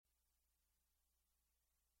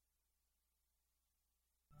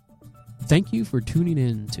Thank you for tuning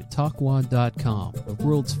in to TalkWad.com, the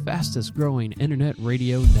world's fastest growing internet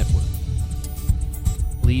radio network.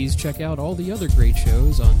 Please check out all the other great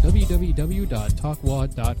shows on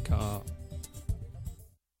www.talkwad.com.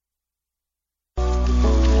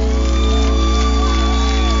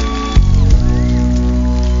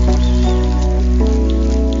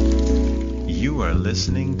 You are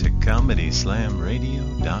listening to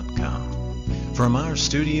ComedySlamRadio.com. From our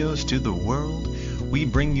studios to the world, we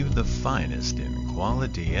bring you the finest in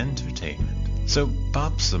quality entertainment. So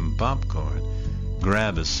pop some popcorn,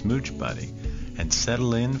 grab a smooch buddy, and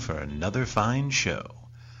settle in for another fine show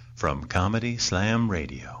from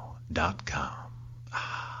ComedySlamRadio.com.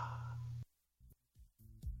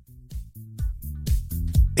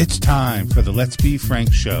 It's time for the Let's Be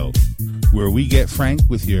Frank show, where we get frank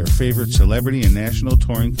with your favorite celebrity and national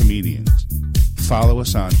touring comedians. Follow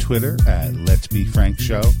us on Twitter at Let's Be Frank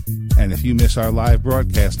Show, and if you miss our live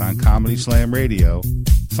broadcast on Comedy Slam Radio,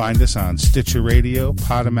 find us on Stitcher Radio,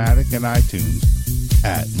 Podomatic, and iTunes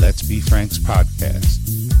at Let's Be Frank's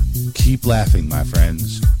Podcast. Keep laughing, my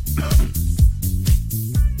friends.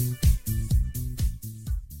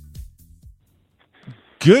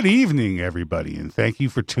 Good evening, everybody, and thank you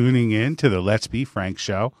for tuning in to the Let's Be Frank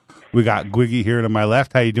show. We got Gwiggy here to my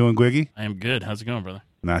left. How you doing, Gwiggy? I am good. How's it going, brother?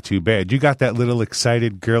 Not too bad. You got that little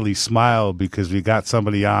excited, girly smile because we got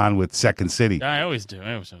somebody on with Second City. I always do.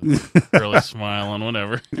 I always have a girly smile on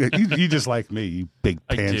whatever. you just like me, you big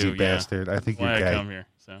pansy bastard. Yeah. I think Why you're gay. I come here.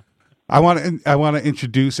 So I want to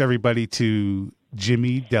introduce everybody to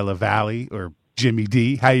Jimmy Della Valle, or Jimmy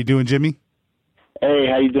D. How you doing, Jimmy? Hey,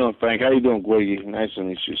 how you doing, Frank? How you doing, Gwiggy? Nice to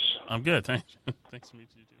meet you. I'm good. Thanks. Thanks to meet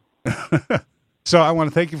you too. So I want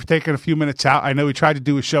to thank you for taking a few minutes out. I know we tried to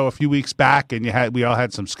do a show a few weeks back, and we all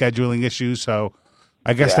had some scheduling issues. So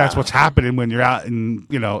I guess that's what's happening when you're out in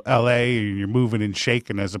L.A. and you're moving and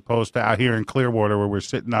shaking, as opposed to out here in Clearwater where we're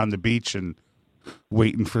sitting on the beach and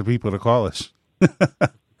waiting for people to call us. Yeah,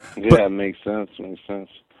 it makes sense. Makes sense.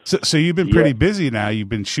 So you've been pretty busy now. You've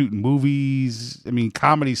been shooting movies. I mean,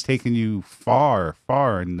 comedy's taken you far,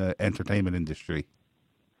 far in the entertainment industry.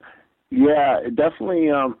 Yeah, it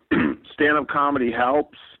definitely, stand-up comedy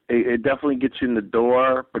helps. It definitely gets you in the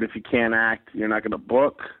door, but if you can't act, you're not going to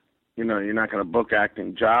book. You're not going to book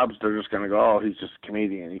acting jobs. They're just going to go, oh, he's just a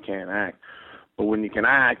comedian, he can't act. But when you can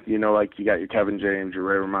act, like you got your Kevin James, your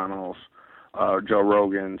Ray Romano's, Joe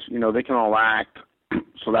Rogans, they can all act.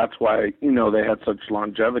 So that's why, they had such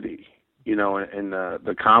longevity, in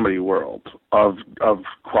the comedy world of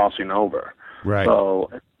crossing over. Right.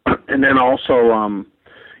 So, and then also,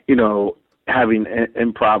 having an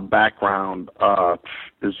improv background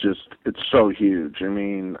is just, it's so huge. I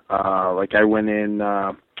mean, like I went in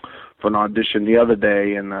for an audition the other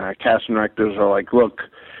day, and casting directors are like, look,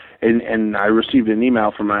 and I received an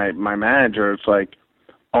email from my manager. It's like,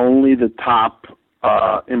 only the top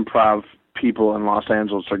improv people in Los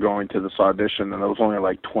Angeles are going to this audition, and there was only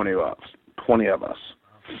like 20 of us.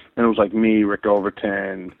 And it was like me, Rick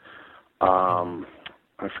Overton,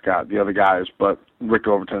 I forgot the other guys, but Rick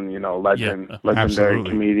Overton, legendary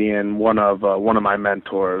absolutely. comedian, one of my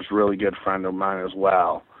mentors, really good friend of mine as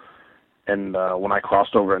well. And when I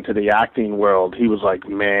crossed over into the acting world, he was like,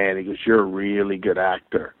 man, he goes, you're a really good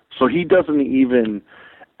actor. So he doesn't even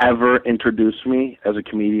ever introduce me as a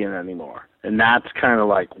comedian anymore. And that's kind of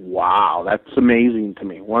like, wow, that's amazing to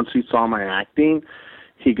me. Once he saw my acting,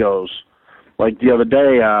 he goes, like the other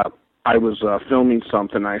day, I was filming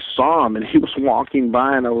something, I saw him, and he was walking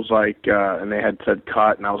by, and I was like, and they had said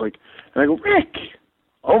cut, and I was like, and I go, Rick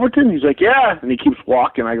Overton? He's like, yeah, and he keeps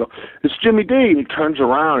walking. I go, it's Jimmy D, and he turns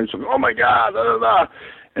around, he's like, oh my God, da, da, da.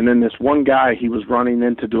 And then this one guy, he was running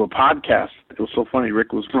in to do a podcast. It was so funny,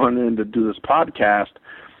 Rick was running in to do this podcast,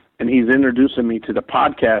 and he's introducing me to the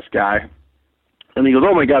podcast guy, and he goes,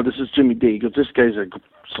 oh my God, this is Jimmy D. He goes, this guy's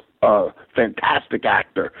a fantastic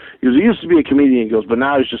actor. He goes, he used to be a comedian, he goes, but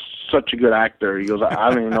now he's just such a good actor. He goes, I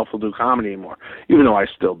don't even know if he'll do comedy anymore, even though I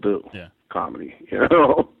still do comedy, Yeah,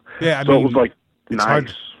 I so mean, it was like,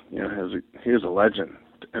 nice. Hard. He's a legend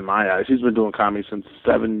in my eyes. He's been doing comedy since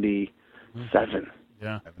 77.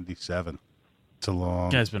 Yeah. 77. It's a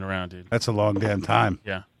long... You guys been around, dude. That's a long damn time.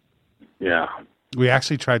 Yeah. Yeah. We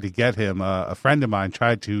actually tried to get him, a friend of mine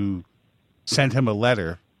tried to send him a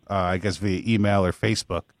letter, I guess via email or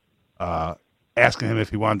Facebook, asking him if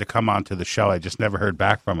he wanted to come on to the show. I just never heard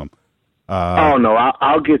back from him. Oh, no,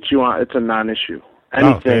 I'll get you on. It's a non-issue.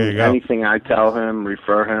 Anything I tell him,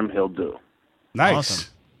 refer him, he'll do. Nice. Awesome.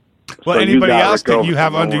 Well, So anybody else that you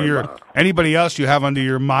have don't under worry your about it. anybody else you have under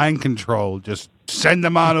your mind control, just send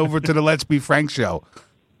them on over to the Let's Be Frank show.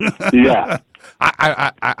 Yeah.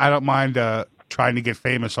 I don't mind trying to get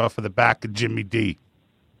famous off of the back of Jimmy D.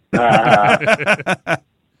 You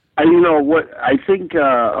know what? I think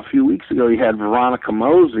a few weeks ago he had Veronica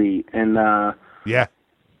Mosey, and yeah,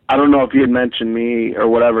 I don't know if you had mentioned me or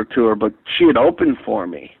whatever to her, but she had opened for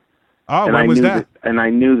me. Oh, and when was that? And I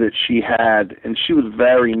knew that she had, and she was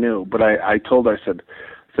very new. But I told her, I said,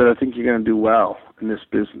 I think you're going to do well in this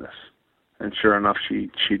business. And sure enough, she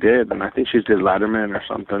did, and I think she's did Letterman or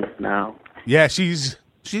something now. Yeah, she's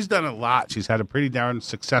done a lot. She's had a pretty darn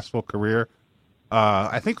successful career.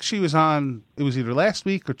 I think she was on, it was either last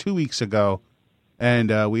week or 2 weeks ago,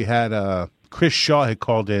 and we had Chris Shaw had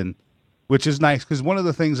called in, which is nice, because one of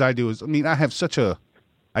the things I do is, I mean, I have such a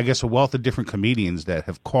wealth of different comedians that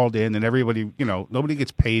have called in, and everybody, you know, nobody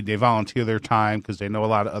gets paid. They volunteer their time because they know a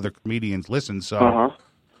lot of other comedians listen. So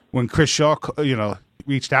when Chris Shaw, you know,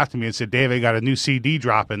 reached out to me and said, Dave, I got a new CD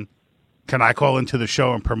dropping. Can I call into the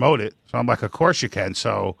show and promote it? So I'm like, of course you can.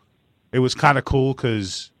 So it was kind of cool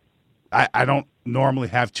because I don't normally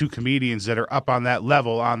have two comedians that are up on that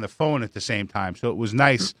level on the phone at the same time. So it was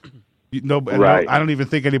nice. Right. I don't even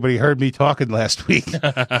think anybody heard me talking last week.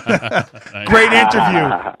 Great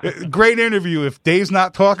interview. Great interview. If Dave's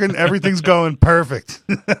not talking, everything's going perfect.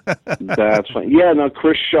 That's fine. Yeah, no,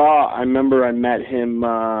 Chris Shaw, I remember I met him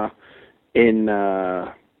in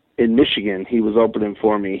Michigan. He was opening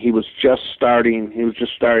for me. He was just starting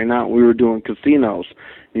out. We were doing casinos.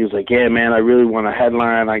 He was like, yeah, man, I really want a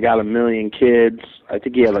headline. I got 1 million kids. I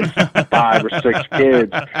think he had like 5 or 6 kids.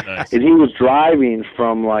 Nice. And he was driving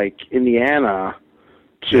from like Indiana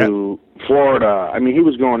to Florida. I mean, he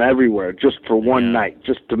was going everywhere just for one night,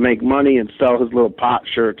 just to make money and sell his little pot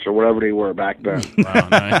shirts or whatever they were back then. Wow,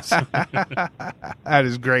 nice. That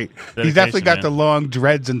is great. He's definitely got the long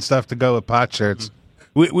dreads and stuff to go with pot shirts.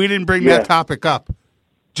 We didn't bring that topic up.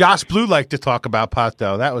 Josh Blue liked to talk about pot,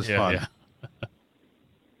 though. That was fun. Yeah.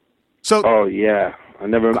 So, I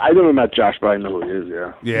never met Josh, but I know who he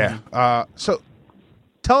is. Yeah. So,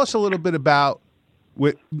 tell us a little bit about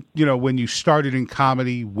when you started in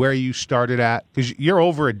comedy, where you started at, because you're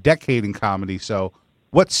over a decade in comedy. So,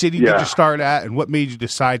 what city did you start at, and what made you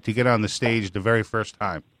decide to get on the stage the very first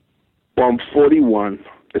time? Well, I'm 41.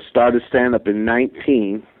 I started stand up in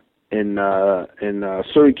 19 in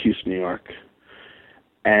Syracuse, New York.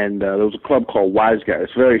 And there was a club called Wise Guys,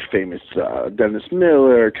 very famous. Dennis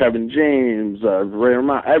Miller, Kevin James, Ray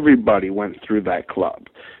Romano, everybody went through that club.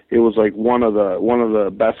 It was like one of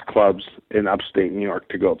the best clubs in upstate New York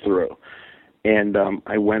to go through. And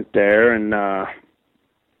I went there, and I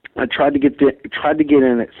tried to get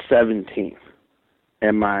in at 17.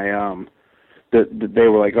 And my they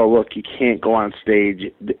were like, oh look, you can't go on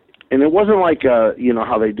stage. And it wasn't like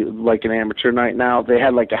how they do like an amateur night now. They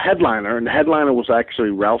had like a headliner, and the headliner was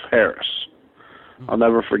actually Ralph Harris. I'll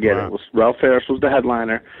never forget it. It was Ralph Harris was the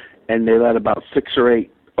headliner, and they let about 6 or 8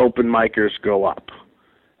 open micers go up.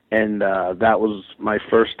 And that was my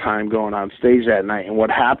first time going on stage that night. And what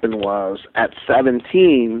happened was, at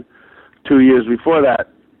 17, 2 years before that,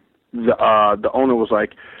 the owner was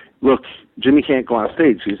like, look, Jimmy can't go on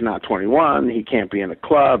stage. He's not 21. He can't be in a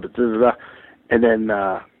club. And then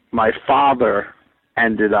my father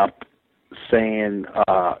ended up saying,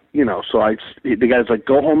 so the guy's like,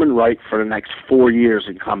 go home and write for the next 4 years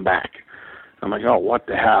and come back. I'm like, oh, what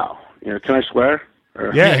the hell? Can I swear?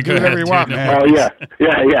 Or, yeah, do whatever you want, man. Oh,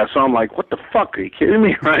 yeah. So I'm like, what the fuck? Are you kidding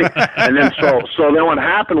me, right? And then so then what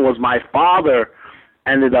happened was my father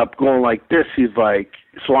ended up going like this. He's like,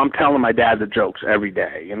 so I'm telling my dad the jokes every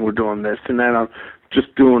day, and we're doing this, and then I'm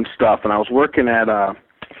just doing stuff. And I was working at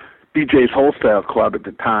BJ's Wholesale Club at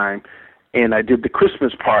the time, and I did the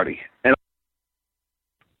Christmas party. And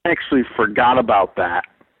I actually forgot about that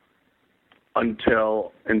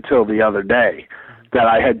until the other day, that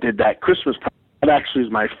I had did that Christmas party. That actually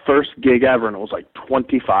was my first gig ever, and it was like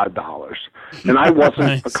 $25. And I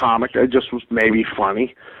wasn't a comic. I just was maybe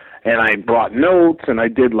funny. And I brought notes, and I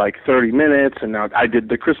did like 30 minutes, and I did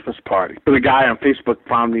the Christmas party. But a guy on Facebook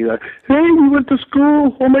found me like, hey, we went to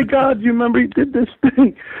school. Oh, my God, you remember you did this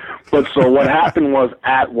thing? But so what happened was,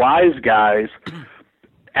 at Wise Guys,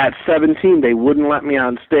 at 17, they wouldn't let me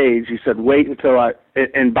on stage. He said, wait until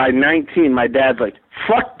and by 19, my dad's like,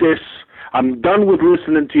 fuck this. I'm done with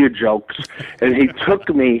listening to your jokes. And he took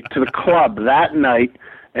me to the club that night,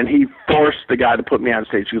 and he forced the guy to put me on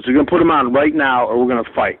stage. He goes, you're going to put him on right now, or we're going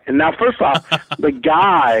to fight. And now, first off, the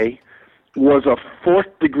guy was a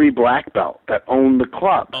 4th-degree black belt that owned the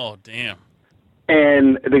club. Oh, damn.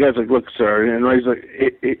 And the guy's like, look, sir, and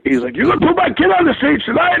he's like, you're going to put my kid on the stage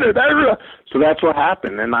tonight? So that's what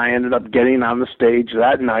happened, and I ended up getting on the stage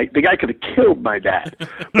that night. The guy could have killed my dad,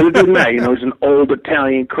 but it didn't matter. He's an old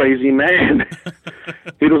Italian crazy man.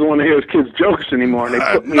 He doesn't want to hear his kids' jokes anymore, and they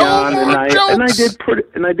put me on,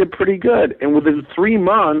 and I did pretty good. And within 3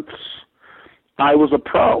 months, I was a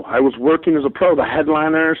pro. I was working as a pro. The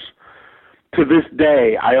headliners, to this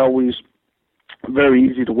day, I always very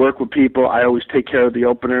easy to work with people. I always take care of the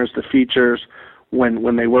openers, the features,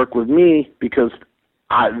 when they work with me, because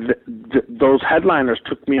those headliners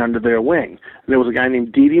took me under their wing. And there was a guy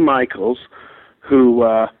named Dee Michaels who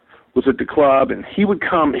was at the club, and he would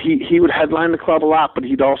come. He would headline the club a lot, but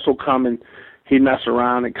he'd also come and he'd mess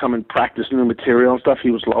around and come and practice new material and stuff. He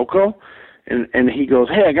was local, and he goes,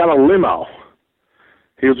 hey, I got a limo.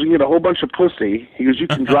 He goes, you can get a whole bunch of pussy. He goes, you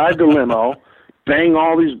can drive the limo, bang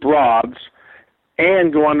all these broads,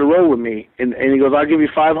 and go on the road with me. And he goes, I'll give you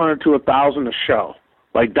 $500 to $1,000 a show.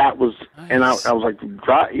 Like, that was, nice. And I was like,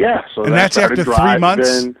 yeah. So and that's after 3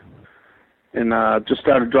 months? And just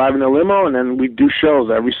started driving the limo, and then we'd do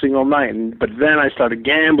shows every single night. But then I started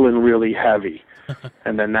gambling really heavy.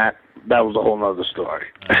 And then that was a whole other story.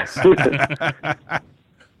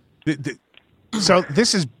 So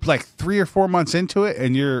this is like 3 or 4 months into it,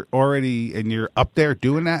 and you're up there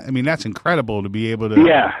doing that? I mean, that's incredible to be able to...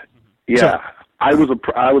 Yeah. So, I was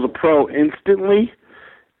a pro instantly,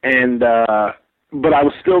 and but I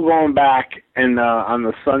was still going back, and on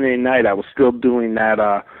the Sunday night I was still doing that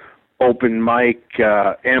open mic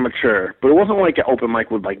amateur, but it wasn't like an open mic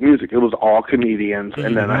with like music. It was all comedians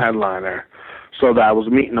and then a headliner, so that I was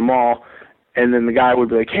meeting them all. And then the guy would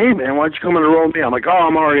be like, hey man, why don't you come on the road with me? I'm like, oh,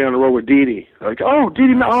 I'm already on the road with Dee. Like, oh,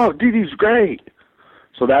 Dee Dee's great.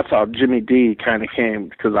 So that's how Jimmy D kind of came,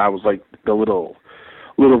 because I was like the little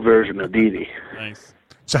version of Dee. Nice.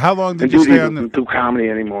 So how long did you stay on the... doesn't do comedy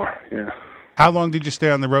anymore, yeah. How long did you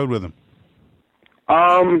stay on the road with him?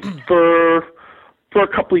 For a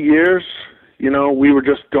couple of years, we were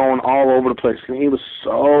just going all over the place, and he was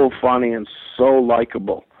so funny and so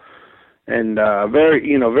likable, and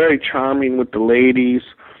very charming with the ladies,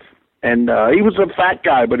 and he was a fat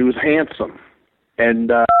guy, but he was handsome,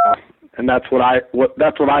 and that's what I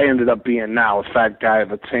ended up being now, a fat guy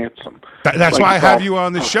that's handsome. That's why I have you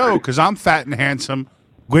on the show, because I'm fat and handsome.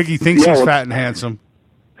 Wiggy thinks he's fat and handsome.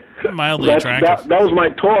 Mildly attractive. That was my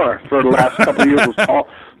tour for the last couple of years. Was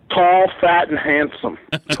tall, fat, and handsome.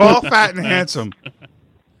 Tall, fat, and handsome.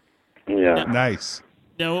 Yeah. Nice.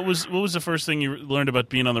 Now, what was the first thing you learned about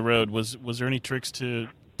being on the road? Was there any tricks to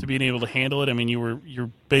being able to handle it? I mean,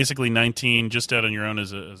 you're basically 19, just out on your own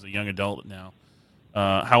as a young adult now.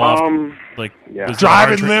 How often?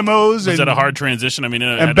 Driving limos. Was that a hard transition? I mean,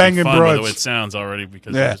 and banging broads. By the way it sounds already,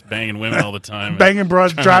 because you're just banging women all the time. Banging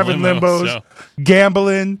broads, driving limos,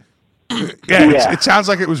 gambling. It sounds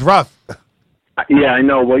like it was rough. Yeah, I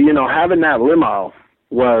know. Well, having that limo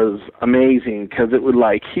was amazing, because it would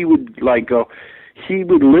he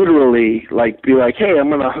would literally be like, hey, I'm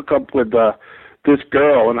gonna hook up with this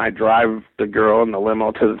girl, and I drive the girl in the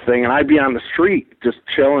limo to the thing, and I'd be on the street just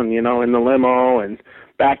chilling, in the limo. And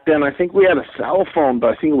back then, I think we had a cell phone, but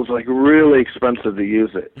I think it was really expensive to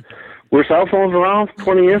use it. Were cell phones around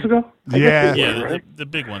 20 years ago? The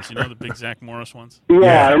big ones, the big Zach Morris ones.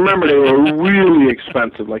 Yeah, I remember they were really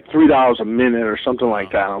expensive, like $3 a minute or something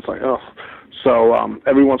like that. I was like, oh. So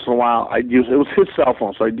every once in a while, I'd use it. It was his cell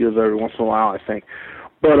phone, so I'd use it every once in a while, I think.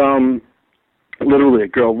 But literally, a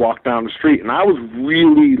girl walked down the street, and I was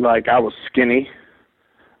really I was skinny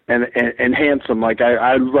and handsome.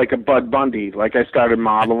 I was like a Bud Bundy. I started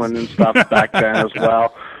modeling and stuff back then as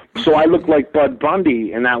well. So I looked like Bud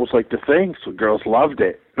Bundy, and that was the thing. So girls loved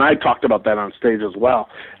it, and I talked about that on stage as well.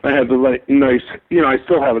 And I had the nice, I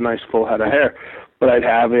still have a nice full head of hair, but I'd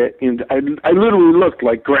have it, and I literally looked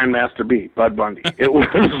like Grandmaster B, Bud Bundy. It was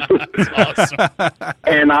awesome.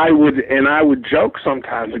 And I would joke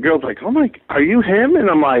sometimes. The girl's like, "Oh my, are you him?" And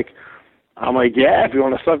I'm like, "Yeah, if you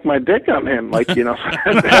want to suck my dick, I'm him." That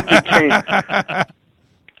became.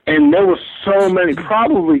 And there were so many,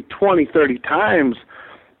 probably 20, 30 times.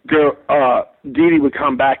 Dee would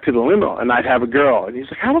come back to the limo, and I'd have a girl, and he's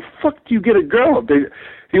like, "How the fuck do you get a girl?"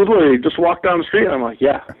 He would literally just walk down the street, and I'm like,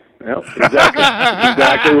 "Yeah,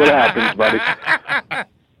 exactly what happens, buddy."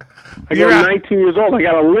 I got 19 years old. I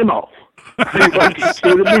got a limo. Are you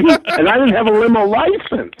kidding me? And I didn't have a limo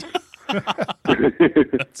license.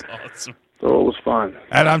 That's awesome. So it was fun.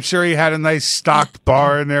 And I'm sure he had a nice stocked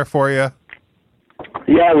bar in there for you.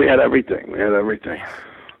 Yeah, we had everything.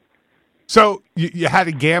 So you had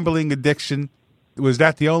a gambling addiction. Was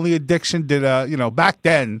that the only addiction? Did back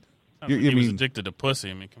then, He was addicted to pussy.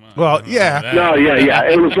 I mean, come on. Well, yeah. No, yeah.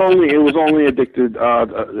 It was only addicted.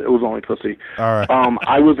 It was only pussy. All right.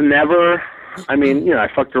 I was never. I mean, I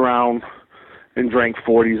fucked around and drank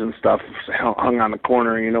 40s and stuff. Hung on the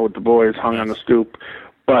corner, with the boys. Hung on the stoop.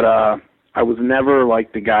 But I was never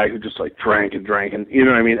like the guy who just like drank and you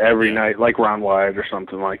know what I mean, every night, like Ron White or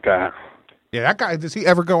something like that. Yeah, that guy. Does he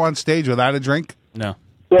ever go on stage without a drink? No.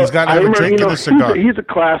 Well, He's got to have a drink and a cigar. He's a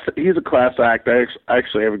class act. I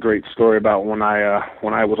actually have a great story about when I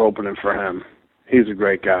was opening for him. He's a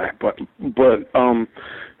great guy. But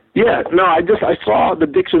yeah, no, I saw the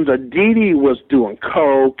Dixons. Dee Dee was doing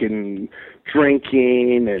coke and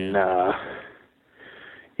drinking and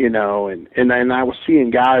and I was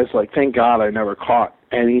seeing guys like, thank God I never caught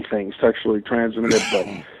anything sexually transmitted, but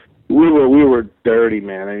we were dirty,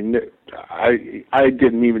 man. I mean, I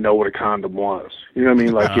didn't even know what a condom was. You know what I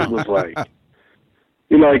mean? Like, it was like,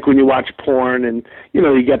 like when you watch porn and,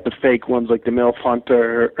 you get the fake ones like the MILF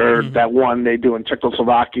Hunter or that one they do in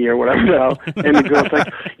Czechoslovakia or whatever, and the girl's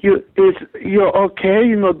like, you're okay?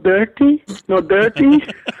 You're not dirty? No dirty?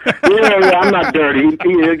 Yeah, I'm not dirty.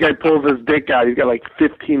 The guy pulls his dick out. He's got like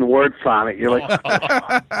 15 warts on it. You're like...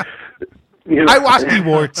 I washed the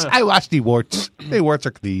warts. The warts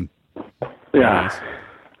are clean. Yeah.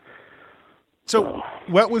 So,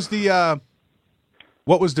 what was the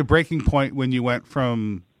breaking point when you went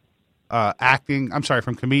from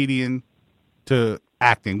from comedian to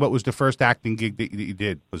acting? What was the first acting gig that you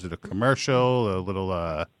did? Was it a commercial, a little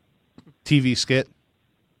TV skit?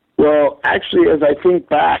 Well, actually, as I think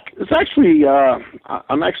back, it's actually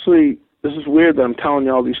this is weird that I'm telling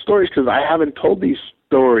you all these stories because I haven't told these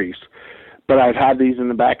stories. But I've had these in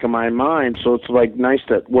the back of my mind, so it's like nice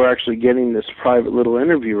that we're actually getting this private little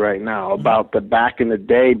interview right now about the back in the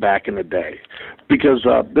day. Because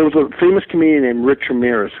there was a famous comedian named Rich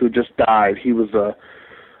Ramirez who just died. He was a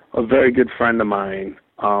very good friend of mine.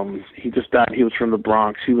 He just died. He was from the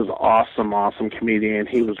Bronx. He was an awesome comedian.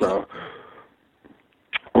 He was a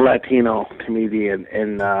Latino comedian,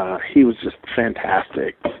 and he was just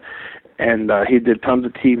fantastic. And he did tons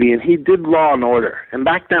of TV, and he did Law and Order. And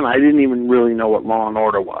back then, I didn't even really know what Law and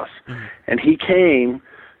Order was. Mm-hmm. And he came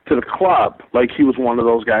to the club, like he was one of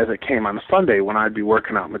those guys that came on a Sunday when I'd be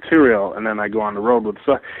working out material, and then I'd go on the road with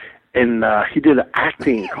stuff. And he did an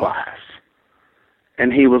acting class.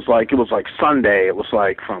 And he was like, it was like Sunday. It was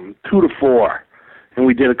like from 2 to 4. And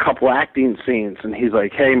we did a couple acting scenes. And he's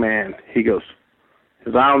like, hey, man, he goes,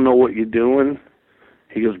 I don't know what you're doing.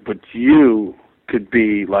 He goes, but you could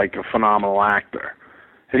be like a phenomenal actor.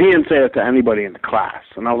 And he didn't say that to anybody in the class.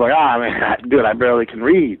 And I was like, dude, I barely can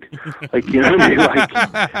read. Like, you know what I mean?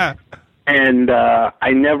 Like, and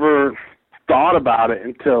I never thought about it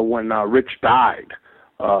until when Rich died.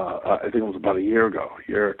 I think it was about a year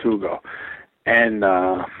or two ago. And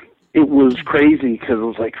it was crazy because it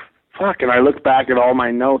was like, fuck. And I looked back at all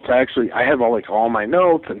my notes. I have all my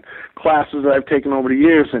notes and classes that I've taken over the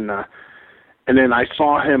years. And then I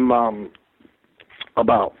saw him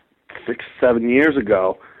about 6-7 years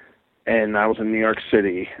ago, and I was in New York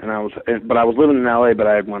City, but I was living in LA, but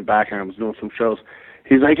I had went back and I was doing some shows.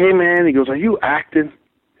 He's like, hey man, he goes, are you acting?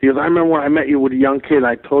 He goes, I remember when I met you with a young kid,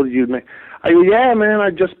 I told you you'd make. I go, yeah man,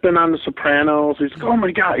 I'd just been on The Sopranos. He's like, oh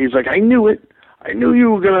my God. He's like, I knew it. I knew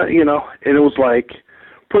you were gonna, and it was like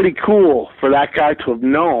pretty cool for that guy to have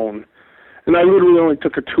known. And I literally only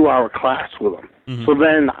took a 2-hour class with him. Mm-hmm. So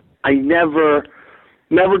then I never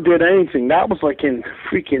did anything. That was like in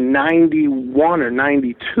freaking 91 or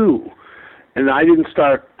 92. And I didn't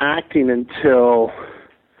start acting until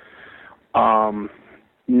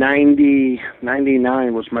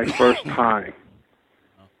 99 was my first time.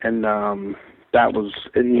 And that was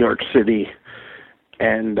in New York City.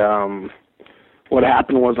 And what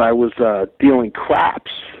happened was I was dealing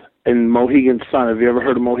craps in Mohegan Sun. Have you ever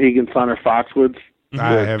heard of Mohegan Sun or Foxwoods?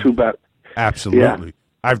 I have. Absolutely. Yeah.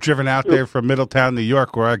 I've driven out there from Middletown, New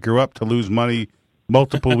York, where I grew up, to lose money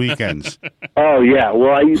multiple weekends. Oh, yeah.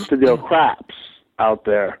 Well, I used to deal craps out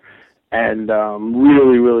there, and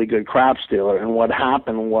really, really good crap dealer. And what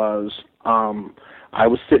happened was I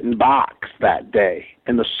was sitting box that day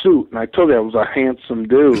in the suit, and I told you I was a handsome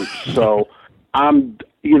dude. So I'm,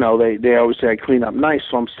 they always say I clean up nice.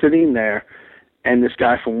 So I'm sitting there, and this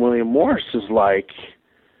guy from William Morris is like,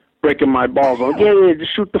 breaking my balls. Like, yeah,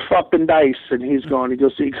 just shoot the fucking dice. And he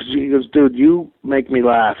goes, dude, you make me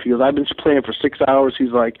laugh. He goes, I've been playing for 6 hours. He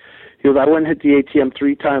goes, I went and hit the ATM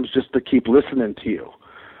 3 times just to keep listening to you.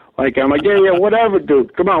 Like, I'm like, yeah, whatever,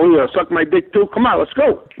 dude. Come on, we gotta suck my dick too. Come on, let's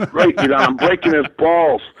go. Right, I'm breaking his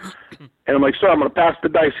balls. And I'm like, sir, I'm gonna pass the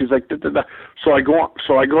dice. He's like, da, da, da. So I go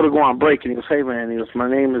to go on break, and he goes, hey man, his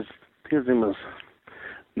name is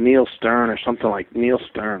Neil Stern or something like Neil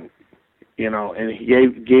Stern, you know, and he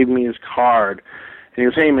gave me his card. And he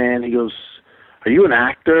goes, hey, man, he goes, are you an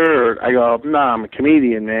actor? Or I go, no, I'm a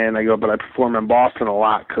comedian, man. I go, but I perform in Boston a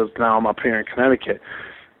lot because now I'm up here in Connecticut.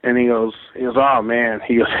 And he goes, oh, man.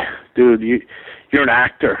 He goes, dude, you're an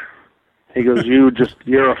actor. He goes,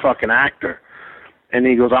 you're a fucking actor. And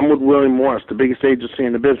he goes, I'm with William Morris, the biggest agency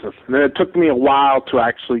in the business. And then it took me a while to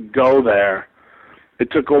actually go there. It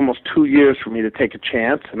took almost 2 years for me to take a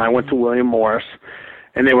chance, and I went to William Morris,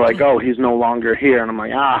 and they were like, oh, he's no longer here. And I'm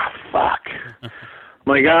like, fuck. I'm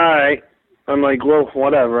like, all right. I'm like, well,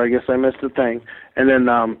 whatever. I guess I missed the thing. And then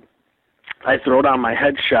I throw down my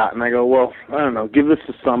headshot, and I go, well, I don't know, give this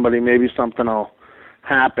to somebody. Maybe something will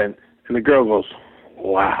happen. And the girl goes,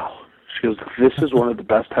 wow. She goes, this is one of the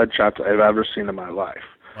best headshots I've ever seen in my life.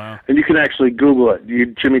 Wow. And you can actually Google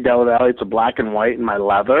it. Jimmy Della, it's a black and white in my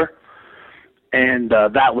leather. And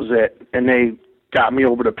that was it. And they got me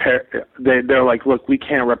over to they're like, look, we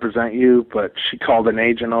can't represent you, but she called an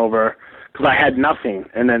agent over because I had nothing.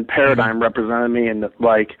 And then Paradigm represented me, and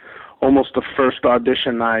like almost the first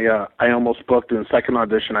audition I almost booked, and the second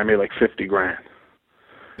audition I made like $50,000.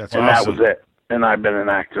 That's and awesome. that was it. And I've been an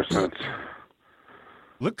actor since.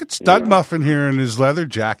 Look at Stud Muffin here in his leather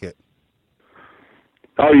jacket.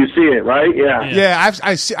 Oh, you see it, right? Yeah. Yeah,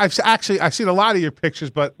 I've seen a lot of your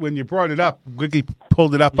pictures, but when you brought it up, Wiggy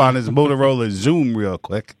pulled it up on his Motorola Zoom real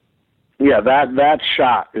quick. Yeah, that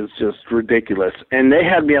shot is just ridiculous. And they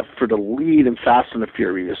had me up for the lead in Fast and the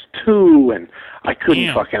Furious 2, and I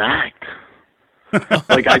couldn't fucking act.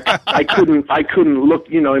 Like I couldn't look,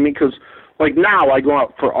 you know what I mean? Because like now I go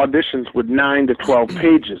out for auditions with 9 to 12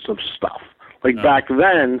 pages of stuff. Like back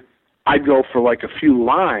then, I'd go for like a few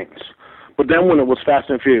lines. But then when it was Fast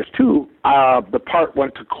and Furious 2, the part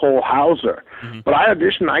went to Cole Hauser. But I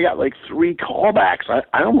auditioned, I got like 3 callbacks.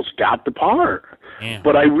 I almost got the part. Damn.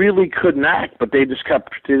 But I really couldn't act. But they just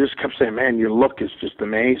kept saying, man, your look is just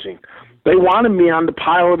amazing. They wanted me on the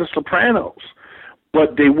pilot of The Sopranos.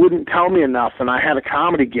 But they wouldn't tell me enough, and I had a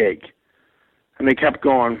comedy gig. And they kept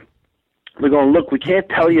going, they're going, look, we can't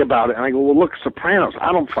tell you about it. And I go, well, look, Sopranos,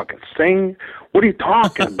 I don't fucking sing. What are you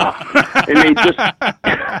talking about? And they just,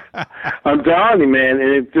 I'm telling you, man, and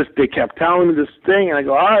it just, they kept telling me this thing, and I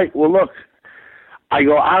go, all right, well, look. I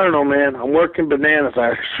go, I don't know, man, I'm working bananas.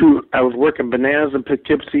 I was working bananas in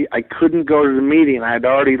Poughkeepsie. I couldn't go to the meeting. I had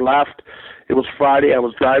already left. It was Friday. I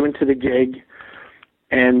was driving to the gig,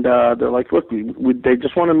 and they're like, look, they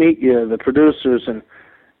just want to meet you, the producers, and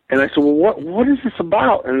I said, well, what is this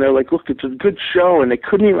about? And they're like, look, it's a good show. And they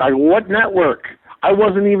couldn't even, I go, what network? I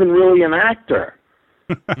wasn't even really an actor.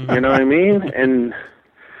 You know what I mean? And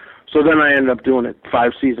so then I ended up doing it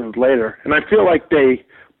 5 seasons later. And I feel like they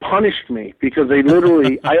punished me because they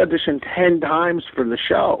literally, I auditioned 10 times for the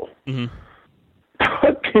show.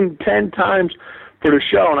 Fucking 10 times for the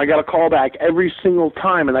show. And I got a call back every single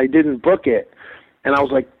time, and I didn't book it. And I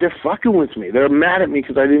was like, they're fucking with me. They're mad at me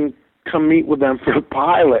because I didn't come meet with them for the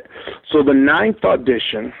pilot. So the 9th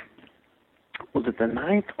audition, was it the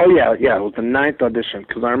 9th? Oh, yeah, it was the 9th audition,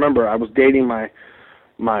 because I remember I was dating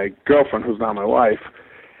my girlfriend, who's now my wife,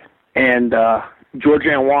 and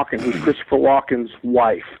Georgianne Walken, who's Christopher Walken's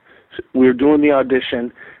wife. We were doing the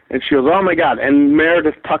audition, and she goes, oh, my God. And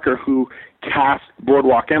Meredith Tucker, who cast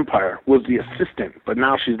Boardwalk Empire, was the assistant, but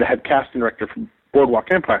now she's the head casting director for Boardwalk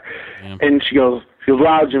Empire. Damn. And she goes,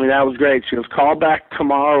 wow, Jimmy, that was great. She goes, call back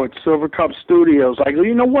tomorrow at Silver Cup Studios. I go,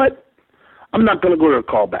 you know what? I'm not going to go to a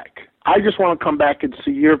callback. I just want to come back and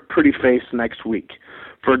see your pretty face next week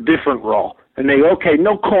for a different role. And they go, okay,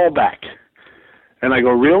 no callback. And I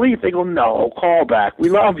go, really? They go, no, callback. We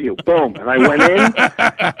love you. Boom. And I went in.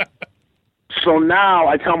 So now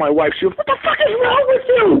I tell my wife, she goes, what the fuck is wrong with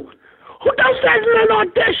you? Who does that in an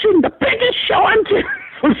audition? The biggest show on TV.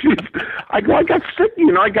 I got sick,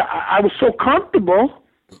 you know. I was so comfortable,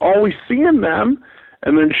 always seeing them,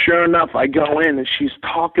 and then sure enough, I go in and she's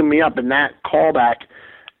talking me up in that callback,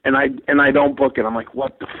 and I don't book it. I'm like,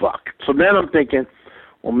 what the fuck? So then I'm thinking,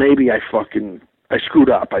 well, maybe I screwed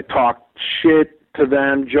up. I talked shit to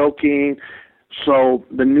them, joking. So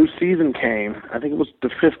the new season came. I think it was the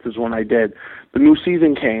 5th is when I did. The new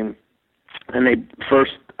season came, and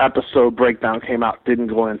first episode breakdown came out, didn't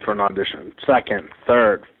go in for an audition. 2nd,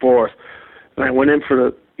 3rd, 4th. And I went in for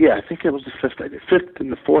I think it was the 5th I did. 5th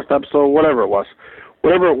and the 4th episode, whatever it was.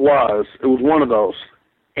 Whatever it was one of those.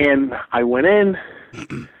 And I went in,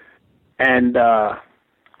 and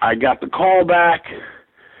I got the call back,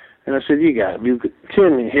 and I said, you got it.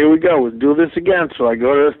 Timmy, here we go. We'll do this again. So I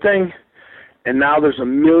go to the thing, and now there's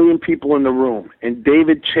 1 million people in the room. And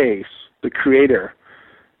David Chase, the creator,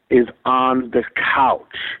 is on the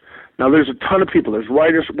couch. Now, there's a ton of people. There's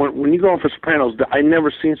writers. When you go in for Sopranos, I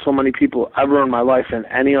never seen so many people ever in my life in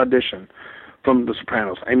any audition from The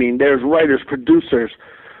Sopranos. I mean, there's writers, producers,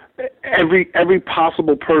 every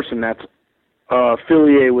possible person that's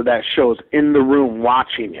affiliated with that show is in the room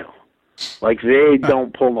watching you. Like, they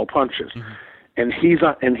don't pull no punches. Mm-hmm. And he's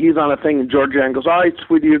on a thing, and Georgianne goes, all right,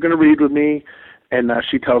 sweetie, you're going to read with me. And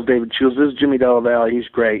she tells David, she goes, this is Jimmy Della Valle. He's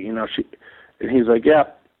great. You know, and he's like, yeah.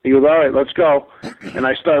 He goes, all right, let's go. And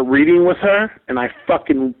I start reading with her, and I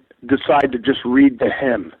fucking decide to just read to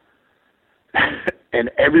him. And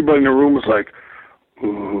everybody in the room was like,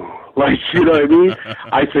 ooh. Like, you know what I mean?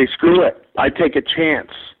 I say, screw it. I take a chance.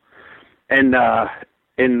 And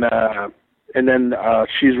then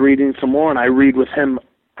she's reading some more, and I read with him.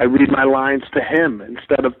 I read my lines to him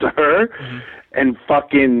instead of to her. Mm-hmm. And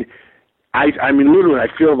fucking... I mean, literally, I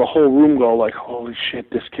feel the whole room go like, holy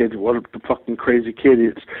shit, this kid, what a fucking crazy kid he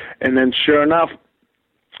is. And then sure enough,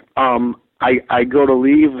 I go to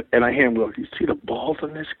leave, and I hear him go, you see the balls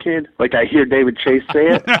on this kid? Like, I hear David Chase say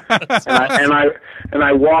it, and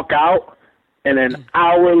I walk out, and an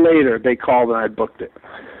hour later, they called, and I booked it.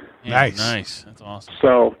 Yeah, nice. That's awesome.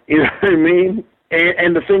 So, you know what I mean?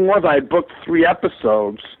 And the thing was, I had booked 3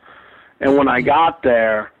 episodes, and when I got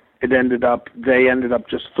there, they ended up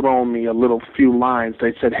just throwing me a few lines.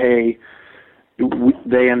 They said, hey,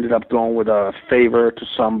 they ended up going with a favor to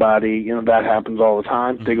somebody. You know, that happens all the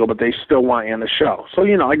time. Mm-hmm. They go, but they still want you in the show. So,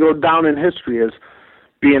 you know, I go down in history as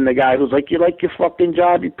being the guy who's like, you like your fucking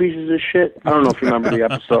job, you pieces of shit? I don't know if you remember the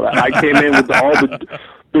episode. I came in with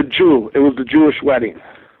the Jew. It was the Jewish wedding.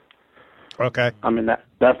 Okay. I mean,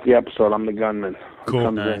 that's the episode. I'm the gunman. Cool.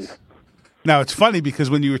 Comes nice. In. Now, it's funny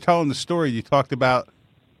because when you were telling the story, you talked about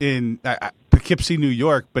in Poughkeepsie, New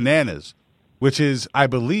York, Bananas, which is, I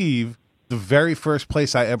believe, the very first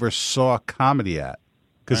place I ever saw comedy at.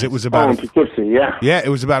 Because it was about Poughkeepsie, yeah. Yeah, it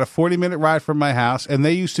was about a 40-minute ride from my house, and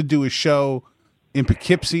they used to do a show in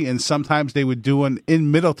Poughkeepsie, and sometimes they would do one in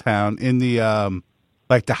Middletown in the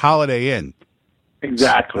the Holiday Inn.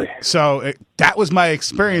 Exactly. So that was my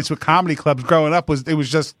experience with comedy clubs growing up. It was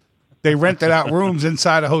just they rented out rooms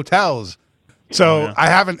inside of hotels. So I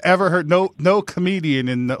haven't ever heard no comedian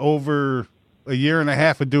in the over a year and a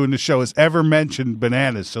half of doing the show has ever mentioned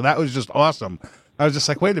Bananas. So that was just awesome. I was just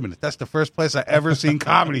like, wait a minute, that's the first place I ever seen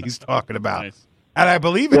comedy he's talking about. Nice. And I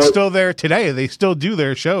believe it's still there today. They still do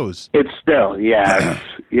their shows. It's still,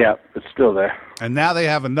 it's still there. And now they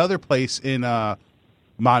have another place in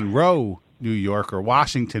Monroe, New York, or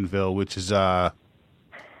Washingtonville, which is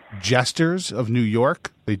Jesters of New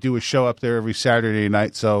York. They do a show up there every Saturday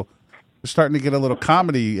night. So we're starting to get a little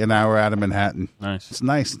comedy an hour out of Manhattan. Nice. It's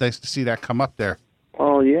nice to see that come up there.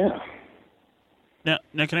 Oh, yeah. Now,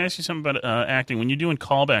 can I ask you something about acting? When you're doing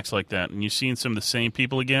callbacks like that and you're seeing some of the same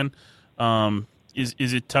people again, is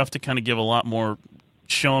it tough to kind of give a lot more,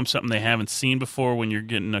 show them something they haven't seen before when you're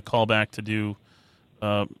getting a callback to do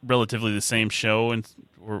relatively the same show,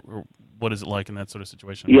 or what is it like in that sort of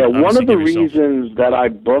situation? Yeah, one of the reasons that I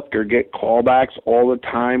book or get callbacks all the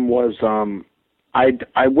time was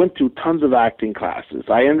I went through tons of acting classes.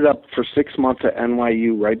 I ended up for 6 months at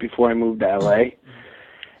NYU right before I moved to L.A.,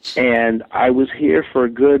 and I was here for a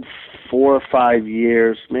good 4 or 5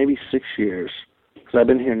 years, maybe 6 years, because I've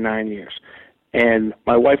been here 9 years. And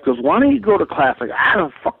my wife goes, why don't you go to class? Like, I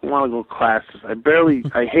don't fucking want to go to classes.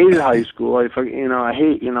 I hated high school. I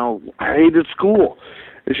hated school.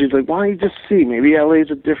 And she's like, why don't you just see? Maybe LA is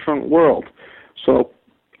a different world. So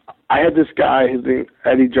I had this guy, his name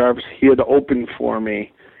Eddie Jarvis, he had to open for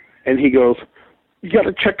me, and he goes, you got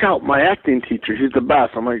to check out my acting teacher. He's the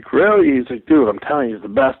best. I'm like, really? He's like, dude, I'm telling you, he's the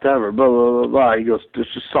best ever, blah, blah, blah, blah. He goes,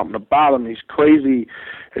 there's just something about him. He's crazy,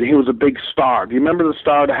 and he was a big star. Do you remember the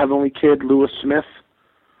star, the Heavenly Kid, Lewis Smith?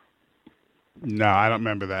 No, I don't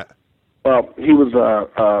remember that. Well, he was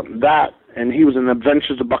that, and he was in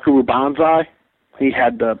Adventures of Buckaroo Banzai. He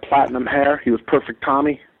had the platinum hair. He was Perfect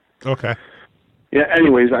Tommy. Okay. Yeah,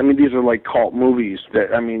 anyways, I mean, these are like cult movies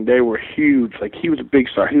that, I mean, they were huge. Like, he was a big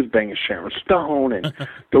star. He was banging Sharon Stone, and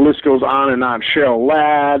the list goes on and on. Cheryl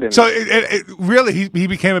Ladd. And so, really, he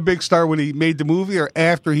became a big star when he made the movie, or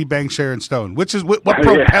after he banged Sharon Stone? Which is what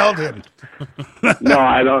propelled him? No,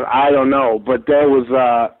 I don't know. But there was,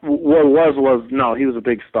 no, he was a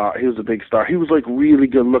big star. He was a big star. He was like really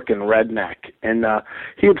good-looking redneck, and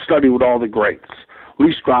he had studied with all the greats.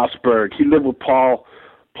 Lee Strasberg. He lived with Paul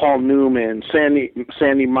Newman, Sandy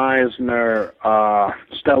Meisner,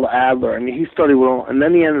 Stella Adler. I mean, he studied with all, and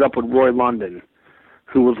then he ended up with Roy London,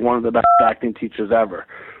 who was one of the best acting teachers ever.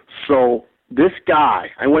 So this guy,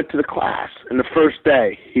 I went to the class, and the first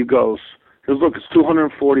day, he goes, look, it's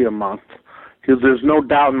 $240 a month. He goes, there's no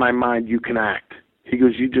doubt in my mind you can act. He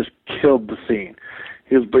goes, you just killed the scene.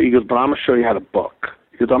 He goes, but I'm going to show you how to book.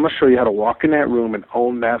 He goes, I'm going to show you how to walk in that room and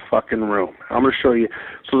own that fucking room. I'm going to show you.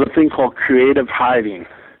 So the thing called creative hiding,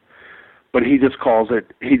 but he just calls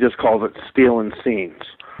it stealing scenes.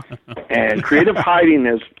 And creative hiding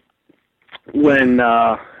is when,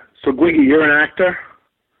 so Gwiggy, you're an actor?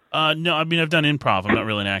 No, I mean, I've done improv. I'm not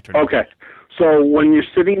really an actor. Okay. So when you're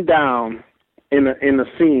sitting down in a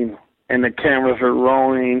scene and the cameras are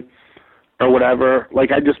rolling or whatever,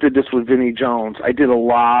 like I just did this with Vinnie Jones. I did a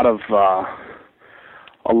lot of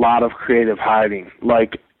creative hiding.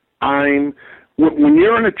 Like when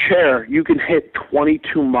you're in a chair, you can hit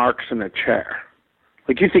 22 marks in a chair.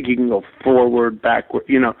 Like you think you can go forward, backward,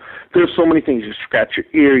 there's so many things. You scratch your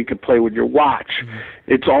ear, you can play with your watch. Mm-hmm.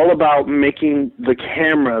 It's all about making the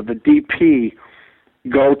camera, the DP,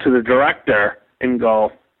 go to the director and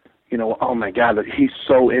go, oh my God, he's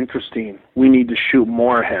so interesting. We need to shoot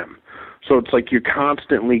more of him. So it's like you're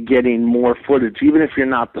constantly getting more footage, even if you're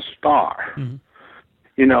not the star. Mm-hmm.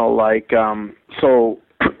 So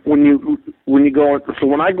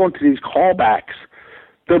when I go into these callbacks,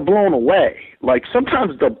 they're blown away. Like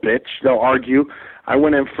sometimes they'll bitch, they'll argue. I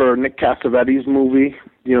went in for Nick Cassavetes' movie.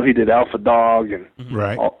 He did Alpha Dog and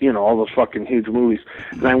right. all those fucking huge movies.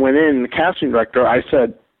 And I went in, the casting director, I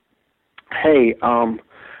said, hey,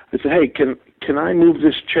 can I move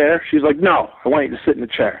this chair? She's like, no, I want you to sit in the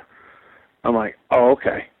chair. I'm like, oh,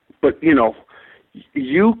 okay. But,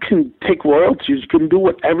 you can take royalties. You can do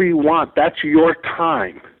whatever you want. That's your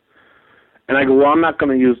time. And I go, well, I'm not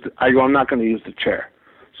going to use the chair.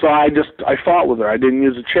 So I fought with her. I didn't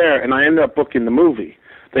use the chair, and I ended up booking the movie.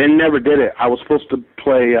 They never did it. I was supposed to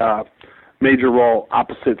play a major role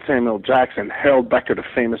opposite Samuel Jackson. Harold Becker, the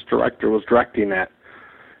famous director, was directing that.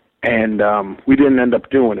 And we didn't end up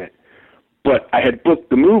doing it. But I had booked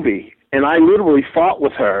the movie, and I literally fought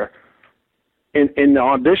with her in the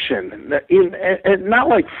audition. And not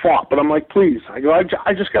like fought, but I'm like, please. I go,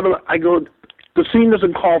 the scene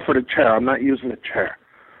doesn't call for the chair. I'm not using the chair.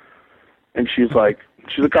 And she's like,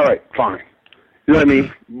 all right, fine. You know what I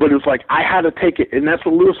mean? But it's like, I had to take it. And that's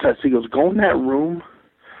what Lewis says. He goes, go in that room.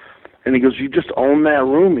 And he goes, you just own that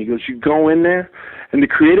room. He goes, you go in there. And the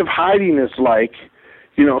creative hiding is like,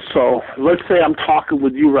 so let's say I'm talking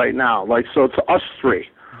with you right now. Like, so it's us three.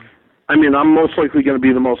 I mean, I'm most likely going to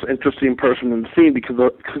be the most interesting person in the scene because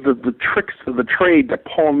of the tricks of the trade that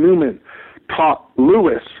Paul Newman taught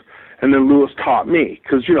Lewis, and then Lewis taught me.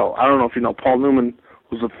 Because, I don't know if you know, Paul Newman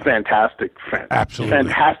was a fantastic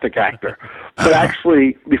actor. But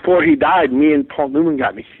actually, before he died, me and Paul Newman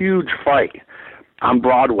got in a huge fight on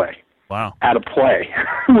Broadway. Wow. At a play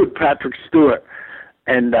with Patrick Stewart.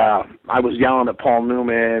 And I was yelling at Paul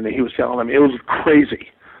Newman, and he was yelling at me. It was crazy.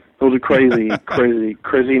 It was a crazy,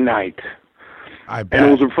 crazy night. I bet. And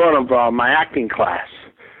it was in front of my acting class.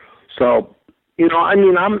 So, I'm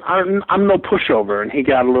no pushover, and he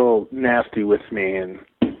got a little nasty with me. And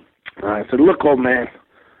I said, look, old man,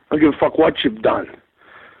 I don't give a fuck what you've done.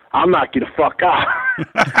 I'll knock you the fuck out.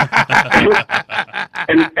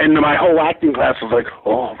 and my whole acting class was like,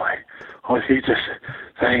 he just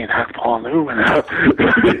saying knock Paul Newman out.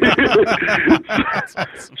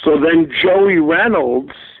 So then Joey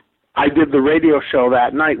Reynolds, I did the radio show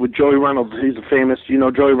that night with Joey Reynolds. He's a famous,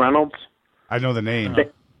 Joey Reynolds? I know the name.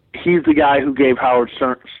 He's the guy who gave Howard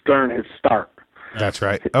Stern his start. That's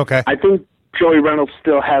right. Okay. I think Joey Reynolds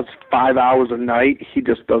still has 5 hours a night. He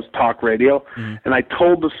just does talk radio. Mm-hmm. And I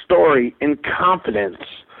told the story in confidence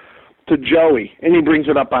to Joey, and he brings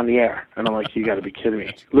it up on the air. And I'm like, you got to be kidding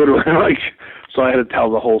me. Literally, so I had to tell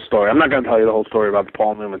the whole story. I'm not going to tell you the whole story about the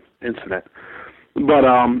Paul Newman incident. But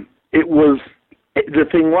the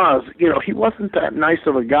thing was, he wasn't that nice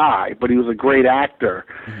of a guy, but he was a great actor.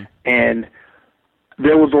 Mm-hmm. And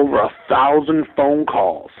there was over 1,000 phone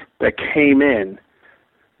calls that came in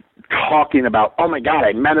talking about, oh my God,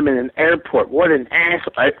 I met him in an airport. What an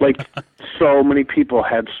asshole. So many people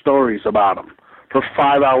had stories about him for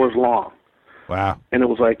 5 hours long. Wow. And it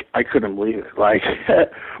was like, I couldn't believe it.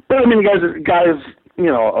 But I mean, the guy's,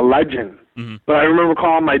 a legend. Mm-hmm. But I remember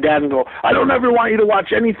calling my dad and go, I don't ever want you to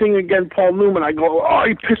watch anything again, Paul Newman. I go, oh,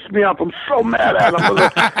 he pissed me off. I'm so mad at him.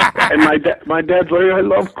 And my dad's like, I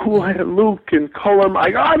love Cool Hand Luke and Color.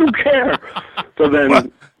 I go, I don't care. So then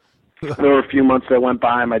there were a few months that went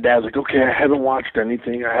by, and my dad's like, okay, I haven't watched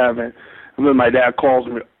anything. I haven't. And then my dad calls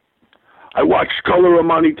me, I watched Color of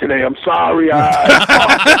Money today. I'm sorry. I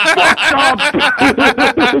fucked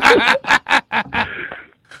up.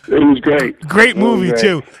 It was great. Great movie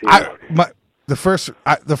too. Yeah. The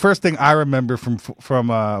first thing I remember from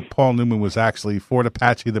Paul Newman was actually Fort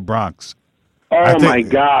Apache, the Bronx. Oh my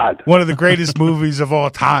God! One of the greatest movies of all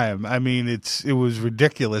time. I mean, it was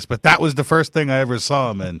ridiculous, but that was the first thing I ever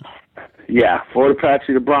saw him in. Yeah, Fort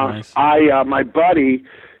Apache, the Bronx. Nice. My buddy,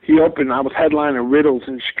 I was headlining Riddles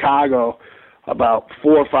in Chicago about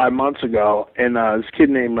 4 or 5 months ago, and this kid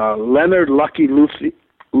named Leonard Lucky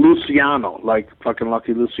Luciano, like fucking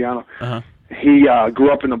Lucky Luciano. Uh-huh. He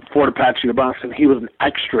grew up in the Fort Apache, the Bronx, and he was an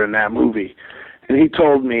extra in that movie. And he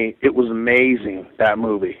told me it was amazing, that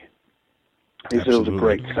movie. He said it was a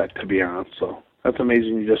great set to be on, so that's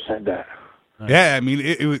amazing you just said that. Yeah, I mean,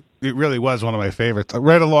 it really was one of my favorites.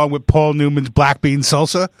 Right along with Paul Newman's Black Bean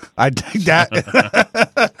Salsa. I dig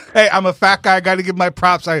that. Hey, I'm a fat guy. I got to give my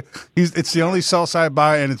props. It's the only salsa I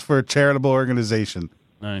buy, and it's for a charitable organization.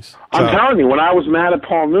 Nice. I'm telling you, when I was mad at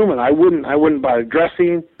Paul Newman, I wouldn't buy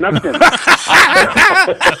dressing, nothing.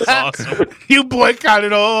 That's awesome. You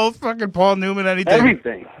boycotted all fucking Paul Newman, anything.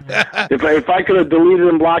 Everything. If I could have deleted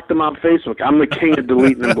and blocked him on Facebook, I'm the king of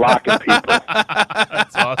deleting and blocking people.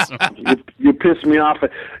 That's awesome. You piss me off.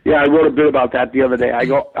 Yeah, I wrote a bit about that the other day. I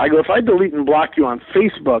go, if I delete and block you on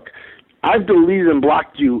Facebook, I've deleted and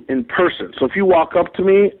blocked you in person. So if you walk up to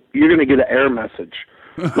me, you're going to get an error message.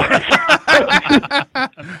 And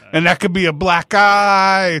that could be a black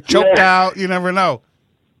eye, choked out. You never know.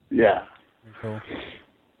 Yeah. Cool.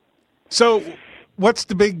 So, what's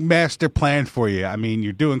the big master plan for you? I mean,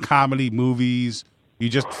 you're doing comedy, movies. You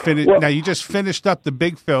just finished. Now you just finished up the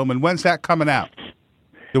big film, and when's that coming out?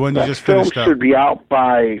 The one you just finished film up. Should be out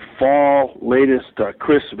by fall, latest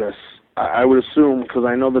Christmas. I would assume, because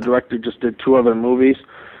I know the director just did 2 other movies,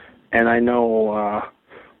 and I know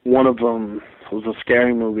one of them was a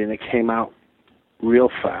scary movie, and it came out real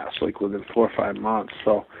fast, like within 4 or 5 months.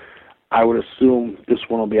 So I would assume this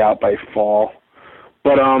one will be out by fall.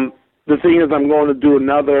 But the thing is, I'm going to do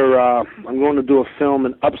a film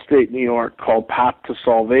in upstate New York called Path to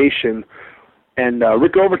Salvation, and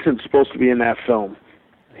Rick Overton's supposed to be in that film.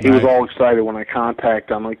 He was all excited when I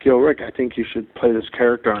contacted him. I'm like, yo, Rick, I think you should play this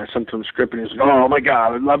character. And I sent him the script, and he said, oh my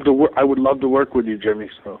God, I would love to work with you, Jimmy.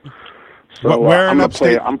 So where in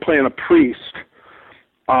upstate? I'm playing a priest,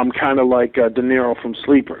 kind of like De Niro from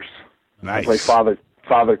Sleepers. Nice. I play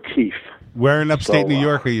Father Keith. Where in upstate New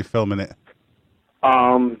York are you filming it?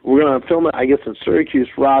 We're going to film it, I guess, in Syracuse,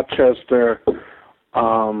 Rochester,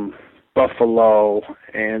 Buffalo,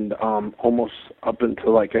 and almost up into,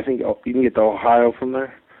 like, I think you can get to Ohio from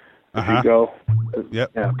there if you go.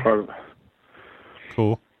 Yep. Yeah, part of it.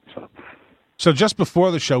 Cool. So just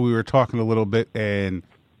before the show, we were talking a little bit, and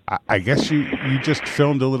I guess you just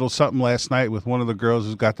filmed a little something last night with one of the girls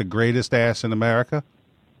who's got the greatest ass in America.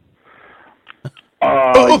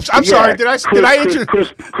 Oops! I'm sorry. Did I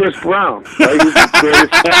introduce Chris Brown? Right? He's the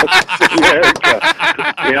greatest ass in America.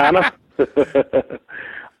 Rihanna.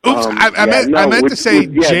 Oops! I meant to say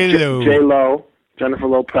J-Lo. J-Lo. Jennifer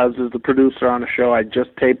Lopez is the producer on a show I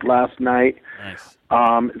just taped last night. Nice.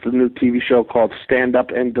 It's a new TV show called Stand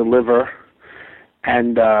Up and Deliver.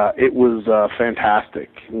 And it was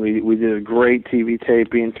fantastic. We did a great TV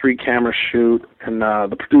taping, 3-camera shoot, and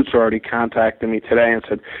the producer already contacted me today and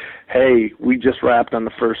said, hey, we just wrapped on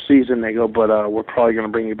the first season. They go, but we're probably going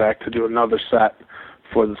to bring you back to do another set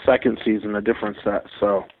for the second season, a different set.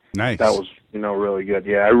 So nice. That was, really good.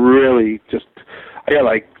 Yeah, I got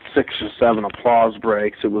like 6 or 7 applause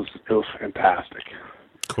breaks. It was fantastic.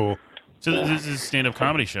 Cool. So this is a stand-up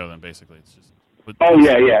comedy show then, basically. It's just.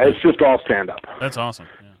 Yeah. It's just all stand-up. That's awesome.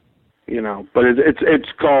 Yeah. But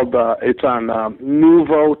it's called it's on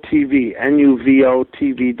Nuvo TV,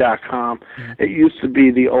 NUVOTV.com. Mm-hmm. It used to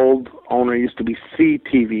be, the old owner used to be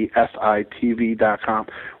CTV, SITV.com,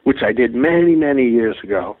 which I did many, many years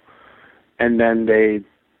ago. And then they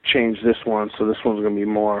changed this one, so this one's going to be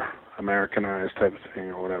more Americanized type of thing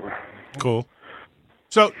or whatever. Cool.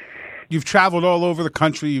 So you've traveled all over the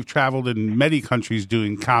country. You've traveled in many countries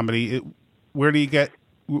doing comedy. Where do you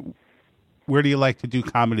like to do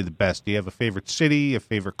comedy the best? Do you have a favorite city, a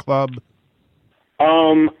favorite club?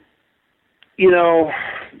 New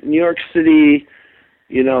York City,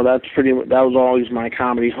 that was always my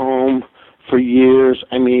comedy home for years.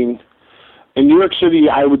 I mean, in New York City,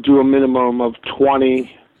 I would do a minimum of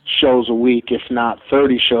 20 shows a week, if not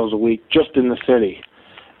 30 shows a week, just in the city.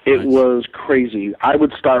 It was crazy. I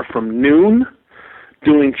would start from noon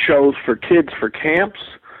doing shows for kids for camps.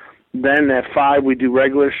 Then at 5 we do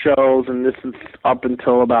regular shows, and this is up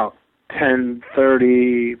until about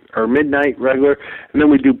 10:30 or midnight regular. And then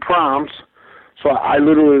we do proms. So I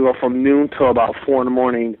literally go from noon till about 4 in the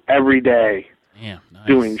morning every day. Yeah, nice.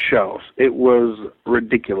 Doing shows. It was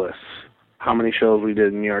ridiculous how many shows we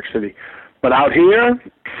did in New York City. But out here,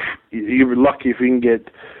 you're lucky if you can get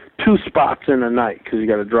 2 spots in a night because you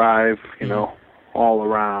got to drive, all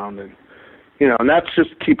around, and and that's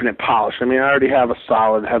just keeping it polished. I mean, I already have a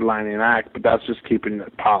solid headlining act, but that's just keeping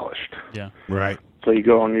it polished. Yeah. Right. So you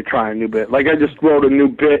go and you try a new bit. Like I just wrote a new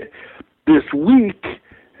bit this week,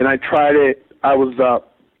 and I tried it. I was a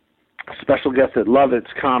special guest at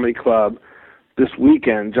Lovett's Comedy Club this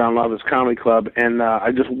weekend, John Lovett's Comedy Club, and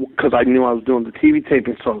because I knew I was doing the TV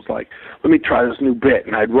taping, so I was like, let me try this new bit.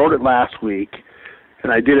 And I wrote it last week,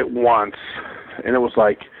 and I did it once, and it was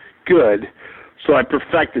like good. So I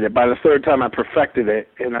perfected it. By the third time I perfected it,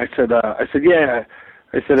 and I said,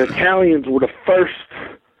 Italians were the first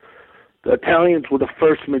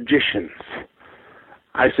magicians.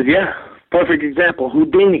 I said, yeah, perfect example.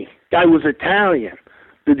 Houdini, guy was Italian.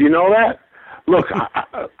 Did you know that? Look,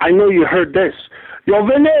 I know you heard this. Yo,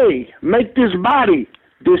 Vinny, make this body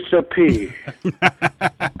disappear.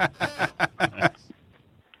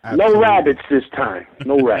 No rabbits this time.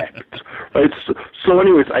 No rabbits. Right, so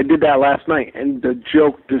anyways, I did that last night, and the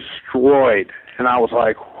joke destroyed. And I was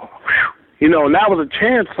like, whew. And that was a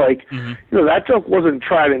chance. Like, that joke wasn't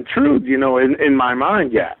tried and true, in my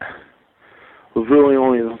mind yet. It was really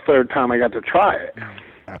only the third time I got to try it.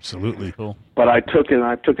 Absolutely. Cool. But I took it, and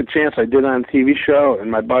I took a chance. I did it on a TV show, and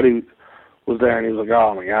my buddy was there, and he was like,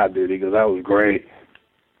 oh, my God, dude. He goes, that was great.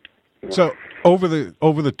 So over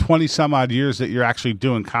the 20 some odd years that you're actually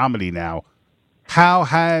doing comedy now, how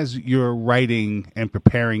has your writing and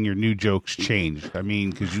preparing your new jokes changed? I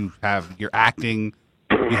mean, because you have your acting,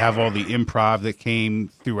 you have all the improv that came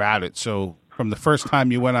throughout it. So from the first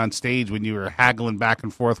time you went on stage when you were haggling back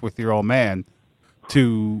and forth with your old man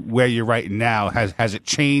to where you're writing now, has it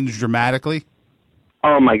changed dramatically?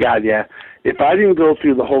 Oh, my God, yeah. If I didn't go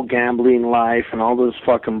through the whole gambling life and all those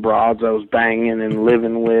fucking broads I was banging and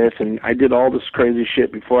living with, and I did all this crazy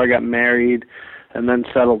shit before I got married and then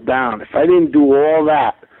settled down, if I didn't do all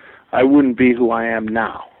that, I wouldn't be who I am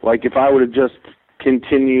now. Like, if I would have just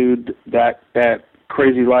continued that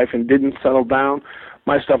crazy life and didn't settle down,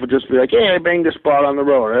 my stuff would just be like, hey, I banged this broad on the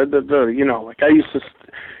road. Like I used to,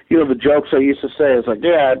 the jokes I used to say is like,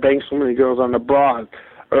 yeah, I banged so many girls on the broad.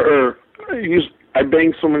 I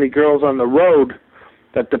banged so many girls on the road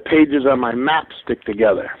that the pages on my map stick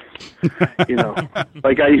together.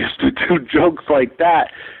 Like I used to do jokes like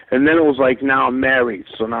that, and then it was like, now I'm married,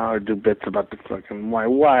 so now I do bits about the fucking my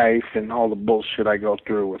wife and all the bullshit I go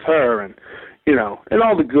through with her, and and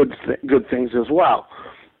all the good things as well.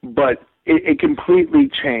 But it completely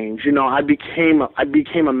changed. I became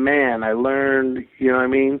a man. I learned. You know what I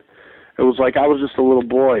mean? It was like I was just a little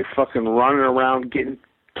boy, fucking running around getting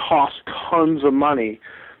tossed tons of money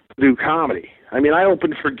to do comedy. I mean, I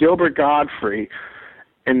opened for Gilbert Gottfried,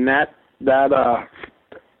 and that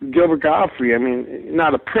Gilbert Gottfried, I mean,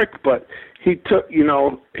 not a prick, but he took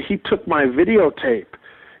my videotape,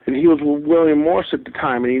 and he was with William Morse at the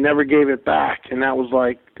time, and he never gave it back, and that was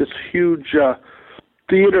like this huge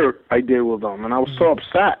theater I did with him, and I was so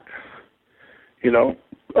upset.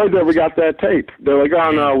 I never got that tape. They're like,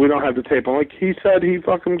 oh no, we don't have the tape. I'm like, he said he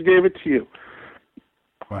fucking gave it to you.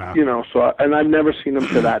 Wow. So and I've never seen him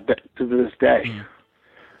to this day,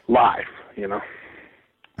 live.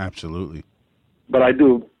 Absolutely. But I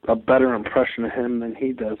do a better impression of him than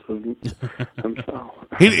he does of himself.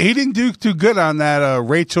 He didn't do too good on that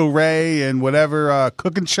Rachel Ray and whatever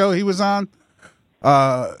cooking show he was on.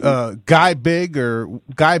 Guy Big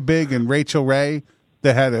and Rachel Ray,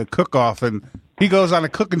 that had a cook-off, and he goes on a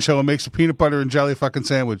cooking show and makes a peanut butter and jelly fucking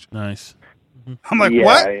sandwich. Nice. I'm like,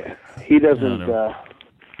 what? Yeah, he doesn't.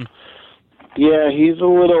 Yeah, he's a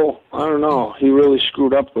little. I don't know. He really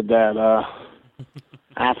screwed up with that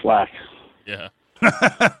Affleck. Yeah.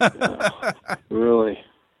 Really.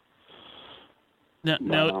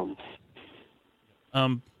 Now,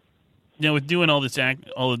 with doing all this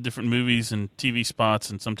all the different movies and TV spots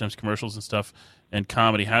and sometimes commercials and stuff and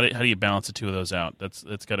comedy, how do you balance the two of those out?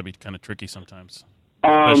 That's got to be kind of tricky sometimes.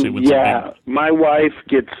 My wife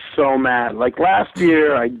gets so mad. Like last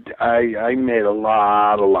year, I made a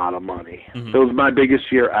lot of money. Mm-hmm. It was my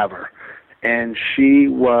biggest year ever, and she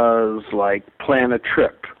was like planning a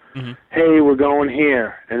trip. Mm-hmm. Hey, we're going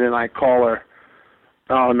here, and then I call her.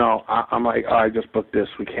 Oh no, I'm like, oh, I just booked this.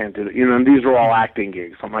 We can't do it. And these are all acting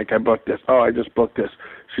gigs. I'm like, I booked this. Oh, I just booked this.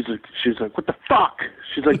 She's like, what the fuck?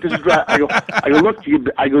 She's like, this is great. I go, look, you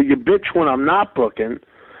bitch when I'm not booking.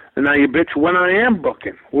 And now you bitch when I am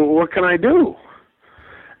booking. Well, what can I do?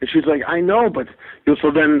 And she's like, I know, but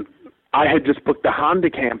so then I had just booked the Honda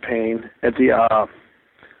campaign at the I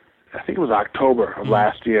think it was October of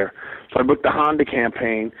last year. So I booked the Honda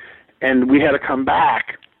campaign, and we had to come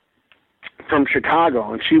back from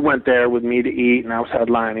Chicago, and she went there with me to eat, and I was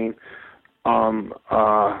headlining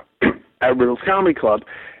at Riddle's Comedy Club.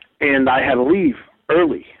 and I had to leave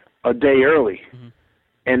early, a day early. Mm-hmm.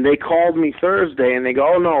 And they called me Thursday, and they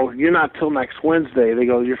go, "Oh, no, you're not till next Wednesday." They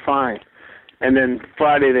go, "You're fine." And then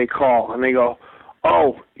Friday they call, and they go,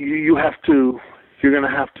 "Oh, you're going to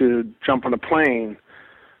have to jump on a plane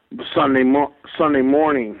Sunday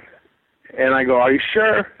morning." And I go, "Are you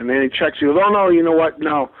sure?" And then he checks. He goes, "Oh, no, you know what?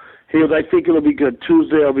 No." He goes, "I think it'll be good.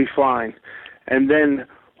 Tuesday will be fine." And then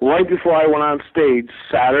right before I went on stage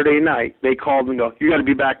Saturday night, they called and go, "You got to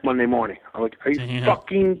be back Monday morning." I'm like, "Are you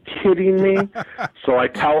fucking kidding me?" So I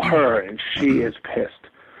tell her, and she is pissed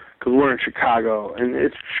because we're in Chicago, and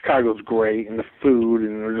Chicago's great, and the food,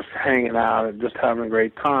 and we're just hanging out and just having a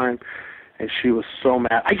great time. And she was so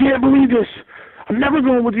mad. "I can't believe this. I'm never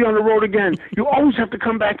going with you on the road again. You always have to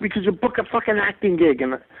come back because you book a fucking acting gig."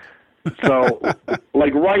 And so,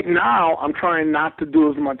 like right now, I'm trying not to do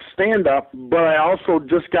as much stand-up, but I also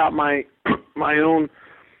just got my own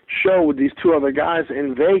show with these two other guys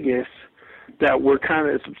in Vegas that we're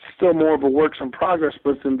it's still more of a works in progress,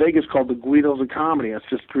 but it's in Vegas called the Guidos of Comedy. It's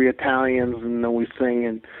just three Italians, and then we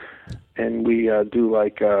sing and we do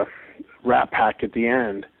like a rap pack at the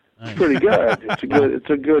end. It's pretty good. It's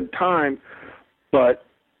a good time, but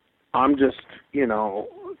I'm just,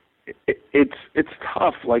 it's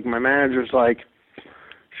tough. Like my manager's like,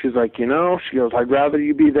 she's like, she goes, "I'd rather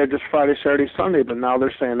you be there just Friday, Saturday, Sunday, but now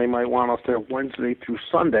they're saying they might want us there Wednesday through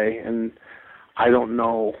Sunday, and I don't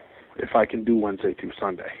know if I can do Wednesday through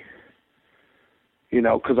Sunday."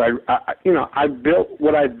 Because I built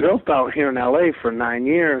what I built out here in LA for 9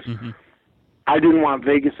 years. Mm-hmm. I didn't want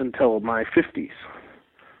Vegas until my 50s,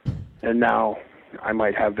 and now I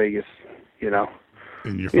might have Vegas, in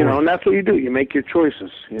your 40s. And that's what you do. You make your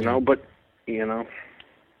choices, but.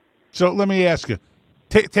 So let me ask you,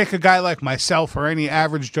 take a guy like myself or any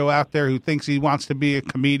average Joe out there who thinks he wants to be a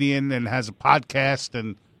comedian and has a podcast,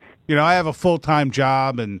 and I have a full-time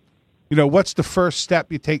job, and what's the first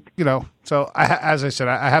step you take? So as I said,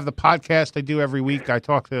 I have the podcast I do every week. I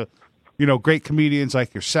talk to great comedians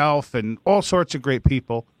like yourself and all sorts of great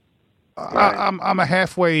people. Right. I'm a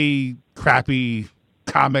halfway crappy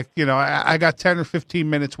comic. I got 10 or 15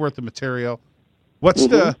 minutes worth of material. What's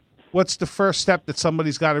the first step that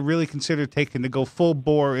somebody's got to really consider taking to go full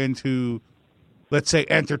bore into, let's say,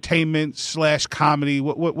 entertainment / comedy?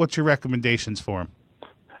 What's your recommendations for them?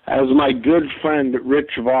 As my good friend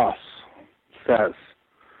Rich Voss says,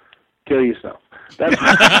 kill yourself.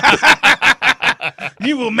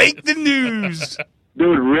 You will make the news.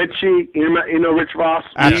 Dude, Richie, you know Rich Voss?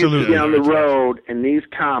 Absolutely. He used to be on the road, and these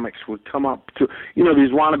comics would come up to,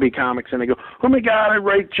 these wannabe comics, and they go, "Oh my God, I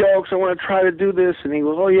write jokes, I want to try to do this." And he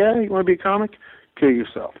goes, "Oh yeah, you want to be a comic? Kill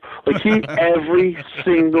yourself." Like he every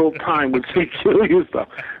single time would say, "Kill yourself."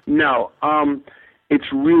 No,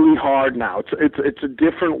 it's really hard now. It's a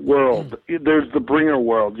different world. There's the Bringer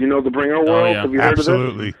world. You know the Bringer world? Oh, yeah. Have you heard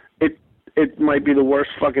Absolutely. of it? It might be the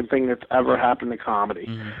worst fucking thing that's ever happened to comedy.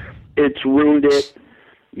 Mm-hmm. It's ruined it.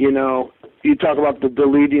 You talk about the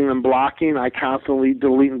deleting and blocking. I constantly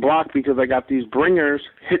delete and block because I got these bringers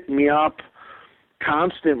hitting me up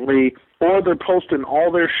constantly, or they're posting all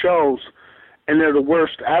their shows, and they're the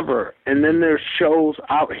worst ever. And then there's shows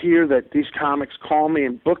out here that these comics call me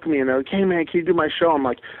and book me, and they're like, "Hey, man, can you do my show?" I'm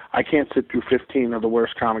like, I can't sit through 15 of the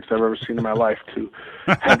worst comics I've ever seen in my life to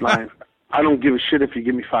headline. I don't give a shit if you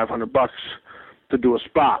give me $500 to do a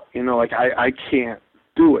spot. I can't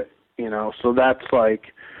do it. So that's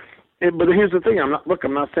like, but here's the thing. I'm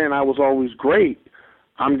not saying I was always great.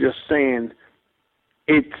 I'm just saying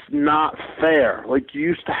it's not fair. Like you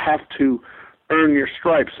used to have to earn your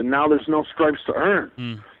stripes, and now there's no stripes to earn.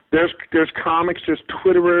 Mm. There's comics, there's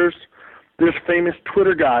Twitterers, there's famous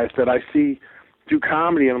Twitter guys that I see do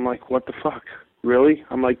comedy, and I'm like, what the fuck? Really?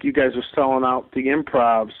 I'm like, you guys are selling out the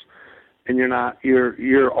improvs, and you're not.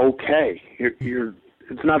 You're okay. You're.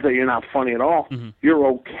 It's not that you're not funny at all. Mm-hmm. You're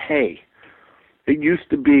okay. It used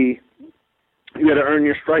to be you had to earn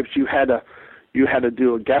your stripes. You had to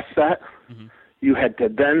do a guest set. Mm-hmm. You had to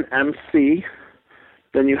then MC.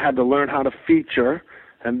 Then you had to learn how to feature,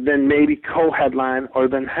 and then maybe co-headline or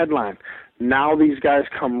then headline. Now these guys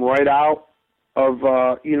come right out of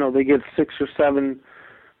they get 6 or 7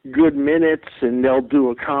 good minutes, and they'll do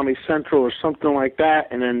a Comedy Central or something like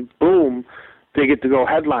that, and then boom, they get to go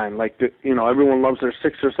headline. Like everyone loves their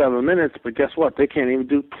 6 or 7 minutes, but guess what? They can't even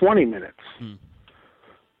do 20 minutes. Hmm.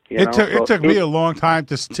 It took me a long time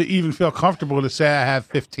to even feel comfortable to say I have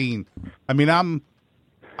 15. I mean, I'm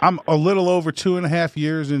a little over 2.5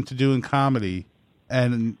 years into doing comedy,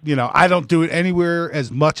 and I don't do it anywhere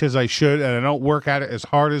as much as I should, and I don't work at it as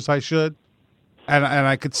hard as I should. And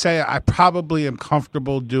I could say I probably am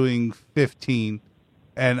comfortable doing 15.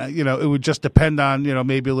 And, it would just depend on,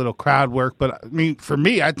 maybe a little crowd work. But, I mean, for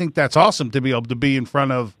me, I think that's awesome to be able to be in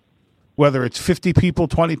front of, whether it's 50 people,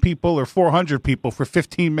 20 people, or 400 people for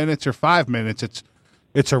 15 minutes or 5 minutes.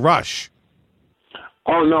 It's a rush.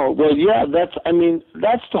 Oh, no. Well, yeah, that's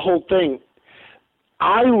the whole thing.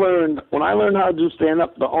 When I learned how to do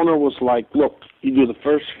stand-up, the owner was like, look, you do the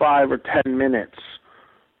first 5 or 10 minutes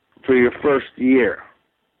for your first year.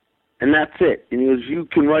 And that's it. And he goes, you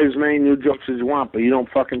can write as many new jokes as you want, but you don't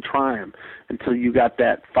fucking try them until you got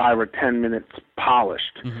that 5 or 10 minutes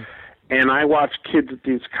polished. Mm-hmm. And I watch kids at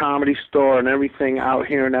these Comedy Store and everything out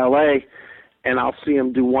here in L.A., and I'll see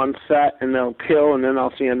them do one set and they'll kill, and then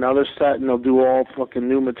I'll see another set and they'll do all fucking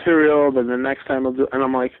new material, then the next time they'll do, and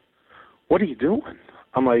I'm like, what are you doing?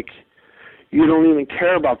 I'm like, you don't even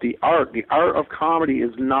care about the art. The art of comedy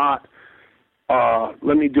is not,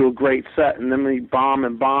 let me do a great set and then let me bomb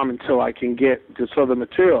until I can get this other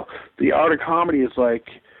material. The art of comedy is like,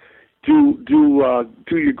 do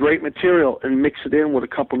your great material and mix it in with a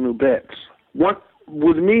couple new bits.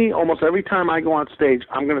 With me, almost every time I go on stage,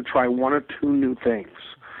 I'm going to try 1 or 2 new things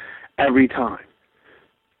every time.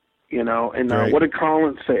 And right. What did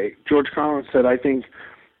Carlin say? George Carlin said, I think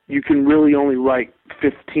you can really only write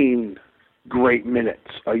 15 great minutes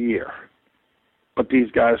a year. But these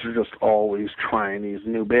guys are just always trying these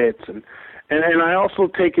new bits. And I also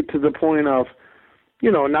take it to the point of,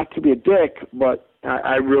 not to be a dick, but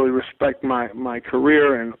I really respect my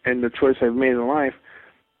career and the choice I've made in life.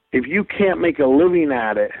 If you can't make a living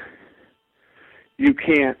at it, you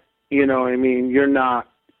can't, you're not,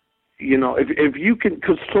 if you can,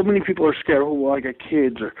 because so many people are scared, oh, well, I got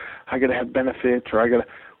kids, or I got to have benefits, or what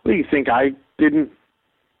do you think, I didn't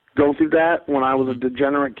go through that when I was a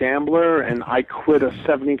degenerate gambler and I quit a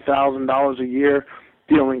 $70,000 a year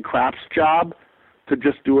dealing craps job to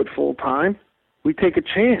just do it full time? We take a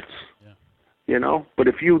chance, But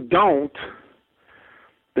if you don't,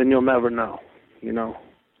 then you'll never know,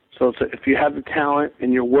 So if you have the talent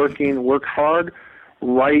and you're working, work hard,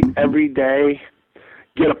 write every day,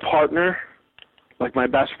 get a partner. Like my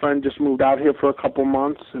best friend just moved out here for a couple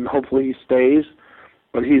months, and hopefully he stays.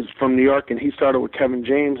 But he's from New York, and he started with Kevin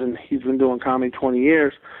James, and he's been doing comedy 20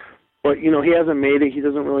 years. But, he hasn't made it. He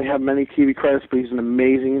doesn't really have many TV credits, but he's an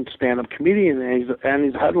amazing stand-up comedian, and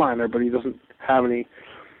he's a headliner, but he doesn't have any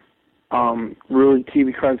really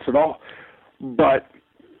TV credits at all. But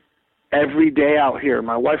every day out here,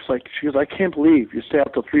 my wife's like, she goes, I can't believe you stay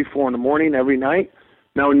out till 3, 4 in the morning every night.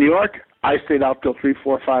 Now in New York, I stayed out till 3,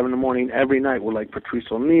 4, 5 in the morning every night with like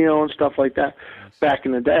Patrice O'Neill and stuff like that back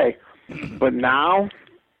in the day. But now,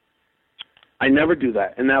 I never do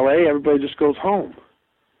that. In L.A., everybody just goes home.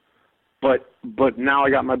 But now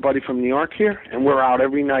I got my buddy from New York here, and we're out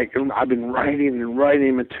every night. And I've been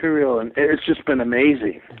writing material, and it's just been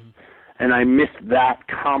amazing. Mm-hmm. And I miss that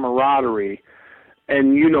camaraderie.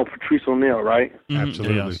 And Patrice O'Neill, right? Mm-hmm.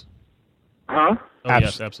 Absolutely. Yes. Huh? Oh,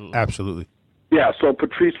 yes, absolutely. Absolutely. Yeah, so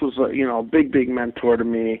Patrice was a big mentor to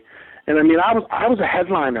me. And I mean, I was a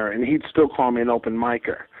headliner, and he'd still call me an open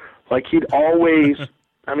micer. Like he'd always,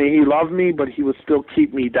 he loved me, but he would still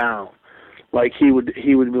keep me down. Like he would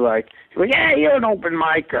be like, yeah, you're an open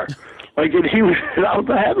micer. Like and I was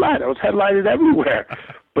a headliner. I was headlining everywhere.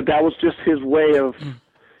 But that was just his way of,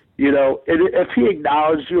 if he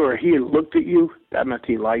acknowledged you or he had looked at you, that meant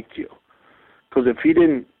he liked you. Because if he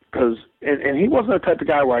didn't, and he wasn't the type of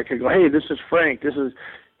guy where I could go, hey, this is Frank,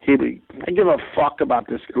 I give a fuck about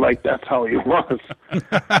this. Like, that's how he was.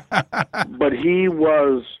 But he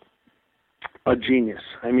was a genius.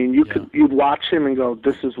 I mean, you'd watch him and go,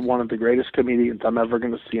 this is one of the greatest comedians I'm ever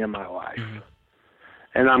going to see in my life. Mm-hmm.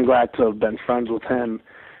 And I'm glad to have been friends with him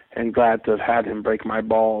and glad to have had him break my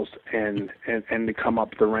balls and to come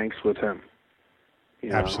up the ranks with him.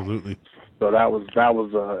 Absolutely. So that was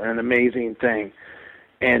an amazing thing.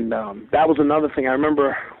 And that was another thing. I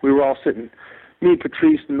remember we were all sitting, me,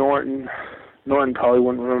 Patrice, Norton probably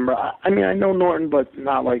wouldn't remember. I know Norton, but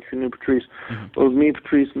not like who knew Patrice. Mm-hmm. It was me,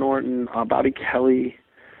 Patrice, Norton, Bobby Kelly,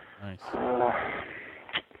 nice.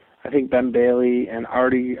 I think Ben Bailey, and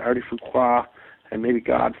Artie Fuqua, and maybe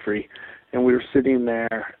Godfrey. And we were sitting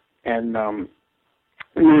there, and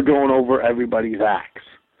we were going over everybody's acts.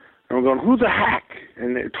 And we're going, who's a hack?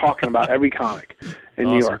 And they're talking about every comic in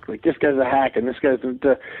New York. Like, this guy's a hack, and this guy's and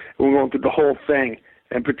we're going through the whole thing.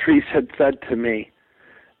 And Patrice had said to me,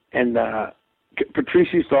 and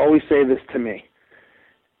Patrice used to always say this to me.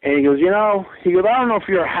 And he goes, I don't know if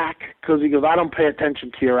you're a hack, because he goes, I don't pay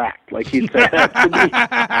attention to your act. Like, he'd say that to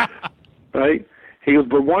me. Right? He goes,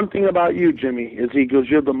 but one thing about you, Jimmy, is he goes,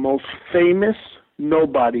 you're the most famous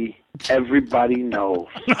nobody everybody knows.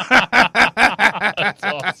 That's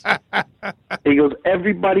awesome. He goes,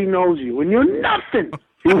 everybody knows you, and you're nothing.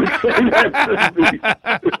 He would say that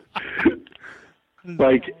to me.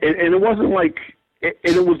 Like, and it wasn't like,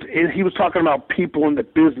 he was talking about people in the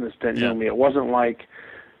business that knew me. It wasn't like,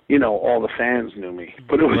 all the fans knew me,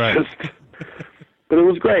 but it was just, but it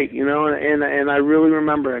was great, and I really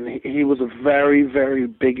remember, and he was a very, very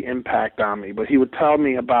big impact on me. But he would tell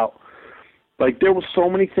me about, like, there were so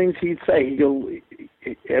many things he'd say. He would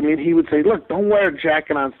say, look, don't wear a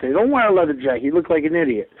jacket on stage. Don't wear a leather jacket. You look like an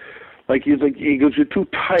idiot. Like, he goes, you're too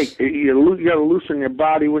tight. You got to loosen your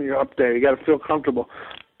body when you're up there. You got to feel comfortable.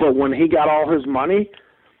 But when he got all his money,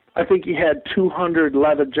 I think he had 200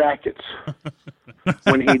 leather jackets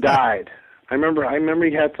when he died. I remember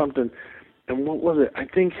he had something, and what was it?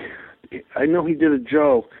 I know he did a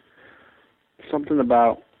joke, something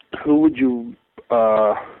about who would you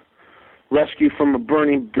rescue from a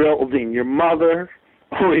burning building, your mother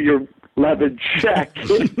or your leather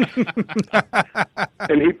jacket?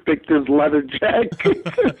 And he picked his leather jacket.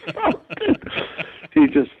 You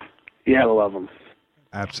had to love him.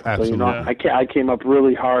 Absolutely. So, I came up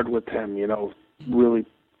really hard with him, really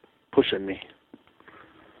pushing me.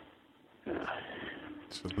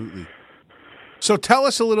 Absolutely. So tell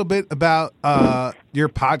us a little bit about your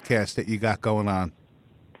podcast that you got going on.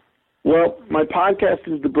 Well, my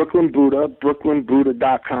podcast is the Brooklyn Buddha,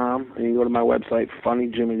 brooklynbuddha.com, and you can go to my website,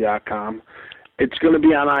 funnyjimmy.com. It's going to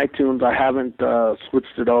be on iTunes. I haven't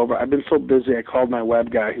switched it over. I've been so busy, I called my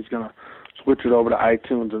web guy. He's going to switch it over to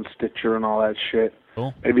iTunes and Stitcher and all that shit.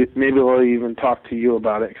 Cool. Maybe he'll even talk to you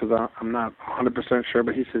about it, because I'm not 100% sure,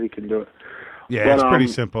 but he said he can do it. Yeah, it's pretty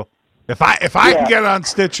simple. If I can get it on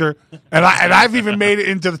Stitcher, and I've even made it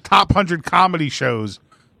into the top 100 comedy shows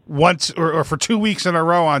once or for 2 weeks in a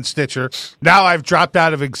row on Stitcher. Now I've dropped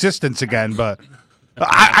out of existence again, but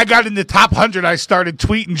I got in the top 100. I started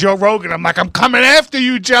tweeting Joe Rogan. I'm like, I'm coming after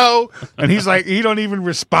you, Joe. And he's like, he don't even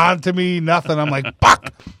respond to me, nothing. I'm like,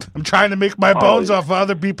 fuck. I'm trying to make my bones off of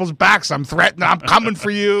other people's backs. I'm threatening. I'm coming for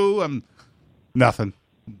you. I'm nothing.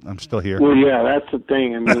 I'm still here. Well, yeah, that's the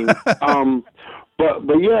thing. I mean,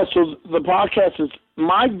 but yeah, so the podcast is,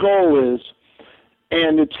 my goal is,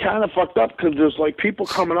 and it's kind of fucked up because there's like people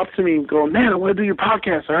coming up to me and going, man, I want to do your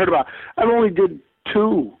podcast. I heard about it. I've only did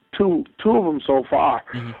two of them so far.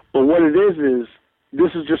 Mm-hmm. But what it is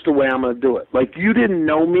this is just the way I'm going to do it. Like, you didn't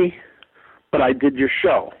know me, but I did your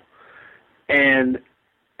show. And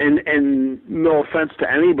no offense to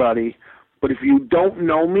anybody, but if you don't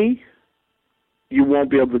know me, you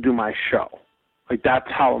won't be able to do my show. Like, that's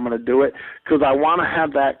how I'm going to do it, because I want to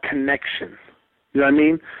have that connection. You know what I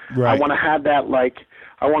mean? Right. I want to have that, like,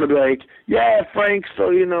 I want to be like, yeah, Frank,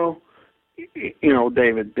 so, David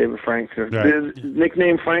Frank. Right.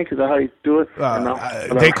 Nickname Frank, is that how you do it?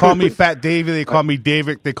 They call me Fat David, they call me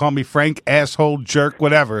David, they call me Frank, asshole, jerk,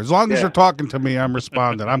 whatever. As long as you're talking to me, I'm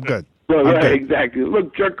responding. I'm good. Well, yeah, exactly.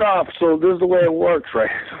 Look, jerk off. So this is the way it works,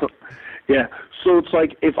 right? Yeah. So it's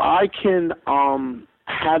like, if I can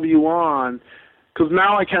have you on, because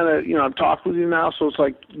now I kind of, I've talked with you now, so it's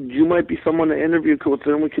like you might be someone to interview, because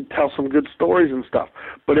then we could tell some good stories and stuff.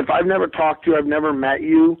 But if I've never talked to you, I've never met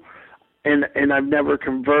you, and I've never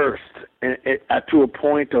conversed to a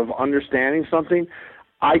point of understanding something,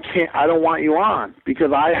 I don't want you on,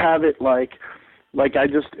 because I have it like I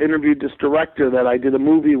just interviewed this director that I did a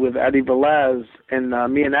movie with, Eddie Velez, and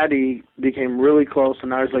me and Eddie became really close, and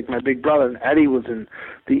now he's like my big brother. And Eddie was in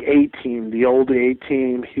the A-Team, the old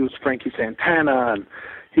A-Team. He was Frankie Santana, and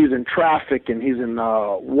he's in Traffic, and he's in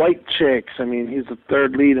White Chicks. I mean, he's the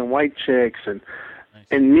third lead in White Chicks, and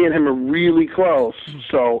me and him are really close.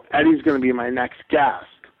 So Eddie's going to be my next guest.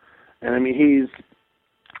 And I mean,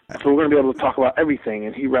 so we're going to be able to talk about everything,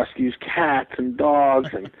 and he rescues cats and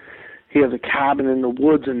dogs, and he has a cabin in the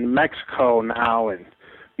woods in New Mexico now, and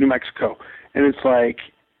New Mexico. And it's like,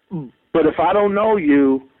 but if I don't know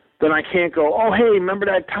you, then I can't go, oh, hey, remember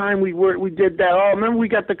that time we did that? Oh, remember we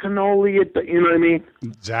got the cannoli at the, you know what I mean?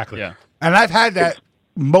 Exactly. Yeah. And I've had that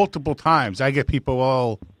multiple times. I get people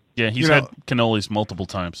all... Yeah, he's had cannolis multiple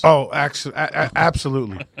times. Oh,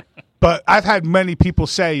 absolutely. But I've had many people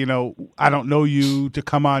say, I don't know you to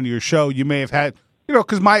come on your show. You may have had...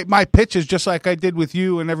 because my pitch is just like I did with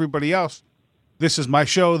you and everybody else. This is my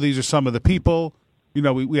show. These are some of the people.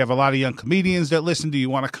 We have a lot of young comedians that listen. Do you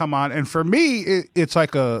want to come on? And for me, it's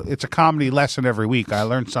like it's a comedy lesson every week. I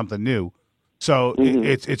learn something new. So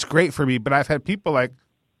it's great for me. But I've had people like,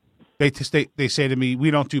 they say to me, we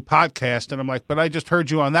don't do podcasts. And I'm like, but I just heard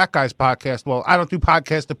you on that guy's podcast. Well, I don't do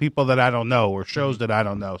podcasts to people that I don't know or shows that I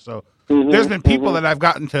don't know. So there's been people that I've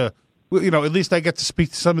gotten to, at least I get to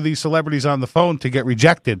speak to some of these celebrities on the phone to get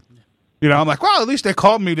rejected. You know, I'm like, well, at least they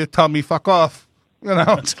called me to tell me fuck off. You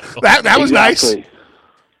know, that was nice.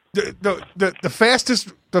 The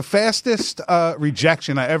fastest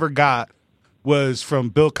rejection I ever got was from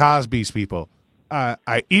Bill Cosby's people. I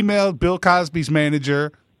emailed Bill Cosby's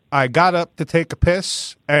manager. I got up to take a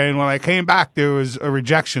piss, and when I came back, there was a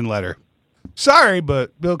rejection letter. Sorry,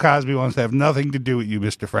 but Bill Cosby wants to have nothing to do with you,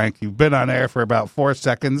 Mr. Frank. You've been on air for about 4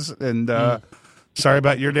 seconds, and sorry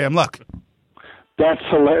about your damn luck. That's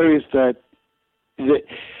hilarious.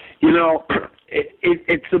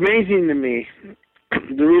 It's amazing to me.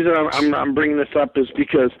 The reason I'm bringing this up is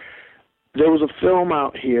because there was a film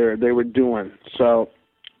out here they were doing. So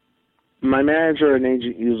my manager and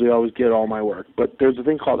agent usually always get all my work, but there's a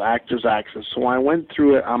thing called Actors Access. So I went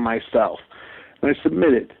through it on myself, and I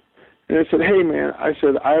submitted. And I said, hey, man, I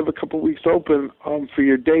have a couple weeks open for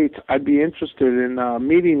your dates. I'd be interested in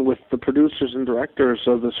meeting with the producers and directors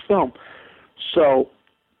of this film. So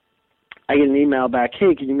I get an email back,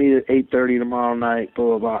 hey, can you meet at 8:30 tomorrow night, blah,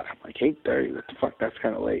 blah, blah. I'm like, 8:30? What the fuck? That's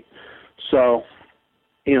kind of late. So,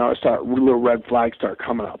 little red flags start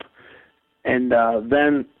coming up. And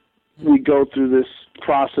then we go through this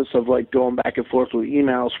process of, going back and forth with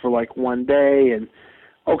emails for, one day, and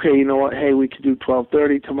okay, you know what, hey, we could do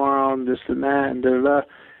 12:30 tomorrow and this and that and da-da-da.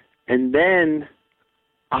 And then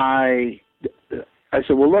I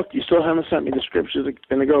said, well, look, you still haven't sent me the scripts.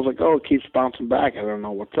 And the girl's like, oh, it keeps bouncing back. I don't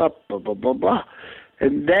know what's up, blah, blah, blah, blah.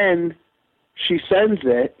 And then she sends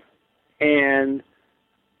it, and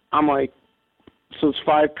I'm like, so it's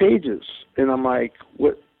 5 pages. And I'm like,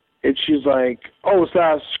 what? And she's like, oh, it's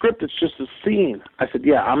not a script, it's just a scene. I said,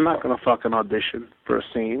 yeah, I'm not going to fucking audition for a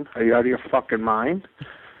scene. Are you out of your fucking mind?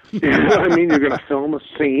 You know what I mean? You're going to film a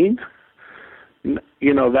scene?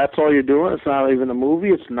 That's all you're doing. It's not even a movie.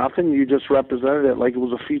 It's nothing. You just represented it like it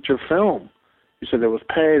was a feature film. You said it was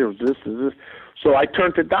paid, it was this, this. So I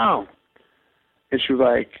turned it down. And she was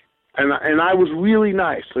like, and I was really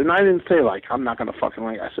nice. And I didn't say, I'm not going to fucking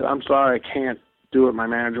I said, I'm sorry, I can't do it. My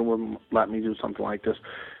manager wouldn't let me do something like this.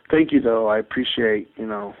 Thank you, though. I appreciate,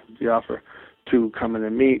 the offer to come in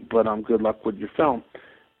and meet, but good luck with your film.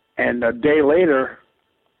 And a day later,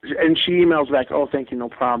 and she emails back, oh, thank you, no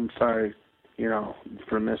problem, sorry,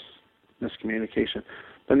 for miscommunication.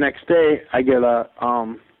 The next day, I get a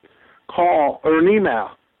call or an email.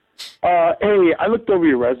 Hey, I looked over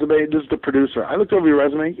your resume. This is the producer. I looked over your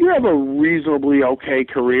resume. You have a reasonably okay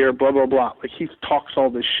career, blah, blah, blah. He talks all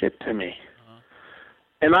this shit to me.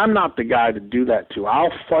 And I'm not the guy to do that to.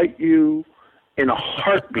 I'll fight you in a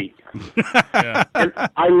heartbeat. Yeah. And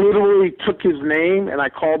I literally took his name, and I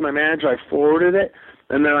called my manager. I forwarded it,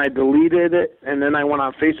 and then I deleted it. And then I went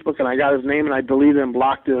on Facebook, and I got his name, and I deleted and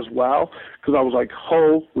blocked it as well because I was like,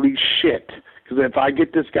 holy shit. Because if I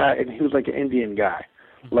get this guy, and he was like an Indian guy,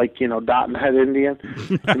 dot and head Indian,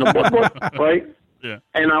 right? Yeah.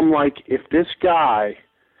 And I'm like, if this guy...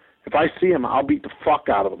 If I see him, I'll beat the fuck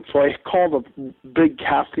out of him. So I called a big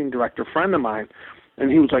casting director friend of mine,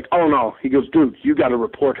 and he was like, oh, no. He goes, dude, you got to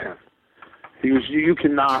report him. He goes, you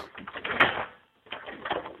cannot.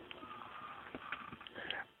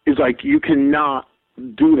 He's like, you cannot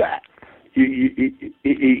do that.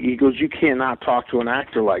 He goes, you cannot talk to an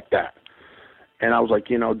actor like that. And I was like,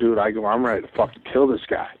 dude, I'm ready to fucking kill this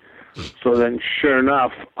guy. So then, sure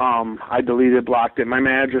enough, I deleted, blocked it. My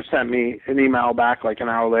manager sent me an email back an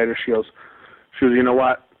hour later. She goes, you know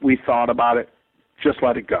what? We thought about it. Just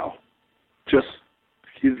let it go. This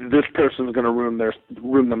person's going to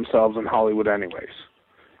ruin themselves in Hollywood anyways.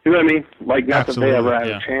 You know what I mean? Not Absolutely. That they ever had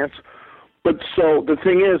a chance. But so the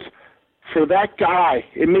thing is, for that guy,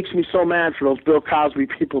 it makes me so mad for those Bill Cosby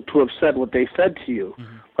people to have said what they said to you.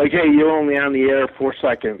 Mm-hmm. Hey, you're only on the air 4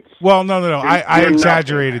 seconds. Well, no. I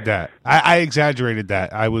exaggerated that. I exaggerated that.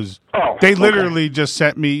 They literally just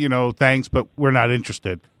sent me, thanks, but we're not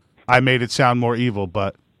interested. I made it sound more evil,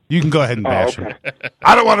 but you can go ahead and bash him.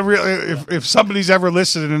 I don't want to really, if somebody's ever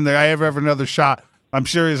listening and I ever have another shot, I'm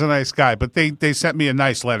sure he's a nice guy, but they sent me a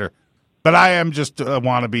nice letter. But I am just a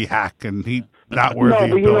wannabe hack, and he not worthy of Bill.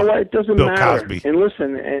 No, but you know what? It doesn't matter. Cosby. And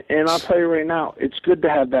listen, and I'll tell you right now, it's good to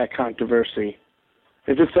have that controversy.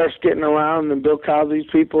 If it starts getting around, then Bill Cosby's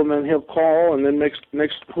people, and then he'll call, and then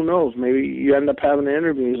next, who knows? Maybe you end up having an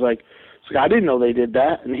interview. He's like, I didn't know they did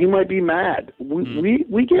that, and he might be mad.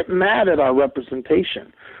 We get mad at our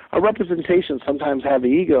representation. Our representation sometimes have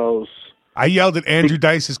egos. I yelled at Andrew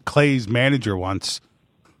Dice Clay's manager once.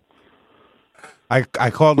 I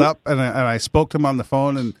called up and I spoke to him on the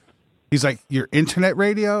phone, and he's like, your internet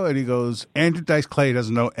radio? And he goes, Andrew Dice Clay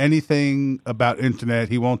doesn't know anything about internet.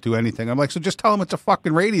 He won't do anything. I'm like, so just tell him it's a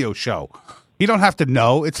fucking radio show. You don't have to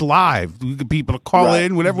know. It's live. We get people to call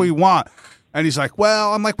in whenever we want. And he's like,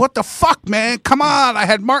 well, I'm like, what the fuck, man? Come on. I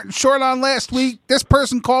had Martin Short on last week. This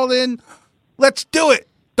person called in. Let's do it.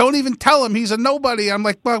 Don't even tell him he's a nobody. I'm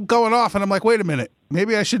like, well, I'm going off. And I'm like, wait a minute.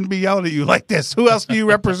 Maybe I shouldn't be yelling at you like this. Who else do you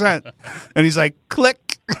represent? And he's like,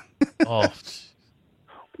 click. Oh.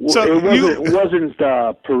 So it wasn't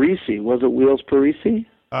Parisi. Was it Wheels Parisi?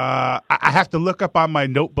 I have to look up on my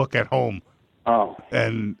notebook at home. Oh.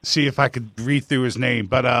 And see if I could read through his name.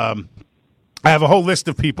 But I have a whole list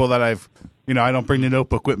of people that I don't bring the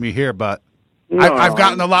notebook with me here, but I've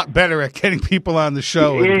gotten a lot better at getting people on the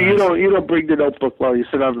show. You don't bring the notebook while you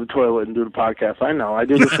sit on the toilet and do the podcast. I know. I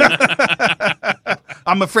do the same.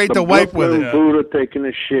 I'm afraid to wipe with it. Buddha taking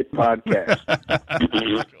a shit podcast.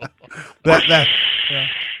 Do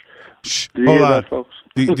you hear that, folks?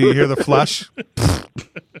 Do you hear the flush?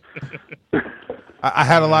 I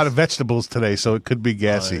had a lot of vegetables today, so it could be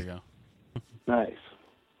gassy. There you go. Nice.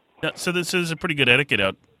 Yeah, so this is a pretty good etiquette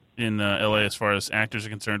out in L.A. as far as actors are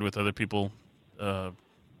concerned with other people.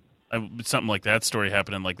 Something like that story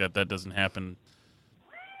happening like that doesn't happen,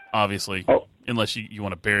 obviously, unless you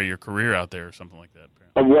want to bury your career out there or something like that.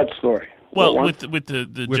 Of what story? Well, with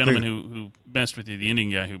the gentleman who messed with you, the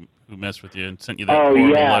Indian guy who messed with you and sent you that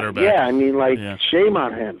horrible letter back. Yeah, I mean, shame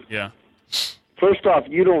on him. Yeah. First off,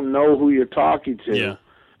 you don't know who you're talking to. Yeah.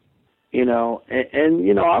 You know,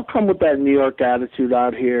 and I'll come with that New York attitude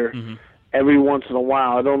out here every once in a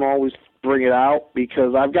while. I don't always bring it out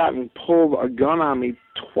because I've gotten pulled a gun on me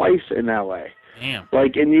twice in L.A. Damn.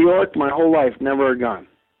 Like in New York, my whole life, never a gun.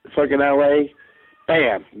 Fucking L.A.,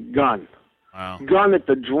 bam, gun. Wow. Gun at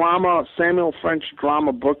the Samuel French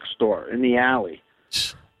drama bookstore in the alley.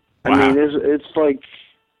 Wow. I mean, it's like,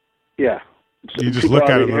 yeah. You just people look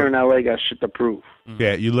at out him. here in L.A. got shit to prove.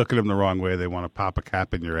 Yeah, you look at them the wrong way. They want to pop a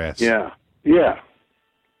cap in your ass. Yeah. Yeah.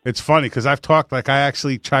 It's funny because I've talked, I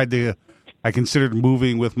actually I considered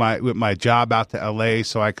moving with my job out to L.A.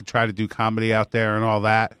 so I could try to do comedy out there and all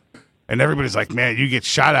that. And everybody's like, man, you get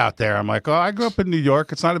shot out there. I'm like, oh, I grew up in New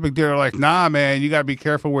York. It's not a big deal. They're like, nah, man, you got to be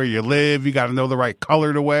careful where you live. You got to know the right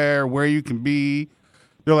color to wear, where you can be.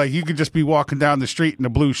 They're like, you could just be walking down the street in a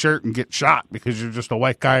blue shirt and get shot because you're just a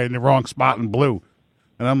white guy in the wrong spot in blue.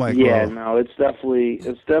 And I'm like, yeah, well, no, it's definitely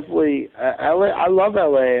LA. I love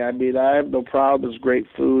LA. I mean, I have no problem. It's great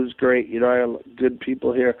food. It's great. You know, I have good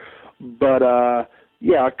people here. But,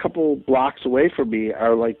 yeah, a couple blocks away from me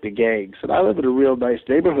are like the gangs. And I live in a real nice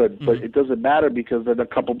neighborhood, but it doesn't matter because then a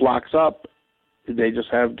couple blocks up, they just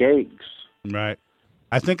have gangs. Right.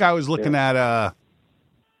 I think I was looking at,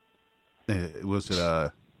 was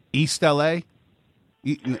it East LA?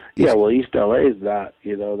 Yeah, well, East LA is not,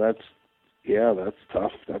 that's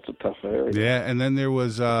tough. That's a tough area. Yeah, and then there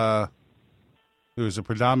was a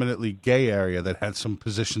predominantly gay area that had some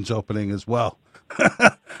positions opening as well.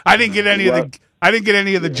 I didn't get any of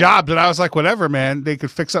the jobs, and I was like, whatever, man. They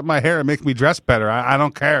could fix up my hair and make me dress better. I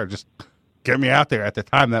don't care. Just get me out there. At the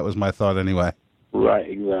time, that was my thought anyway. Right,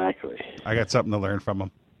 exactly. I got something to learn from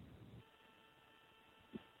them.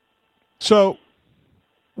 So,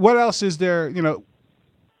 what else is there,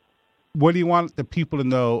 what do you want the people to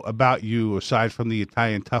know about you aside from the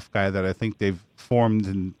Italian tough guy that I think they've formed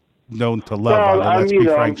and known to love on the Let's Be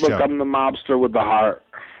Frank show? I'm the mobster with the heart.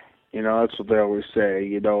 That's what they always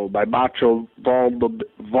say. My macho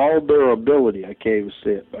vulnerability, I can't even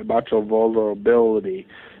say it. My macho vulnerability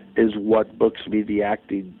is what books me the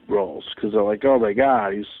acting roles because they're like, oh my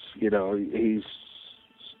God, he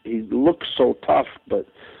looks so tough, but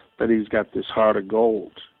then he's got this heart of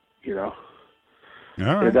gold, All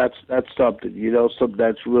right. And that's something, something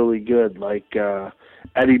that's really good. Like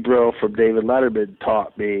Eddie Brill from David Letterman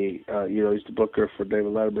taught me. He's the booker for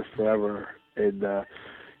David Letterman forever, and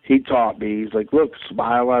he taught me. He's like, look,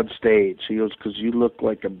 smile on stage. He goes, because you look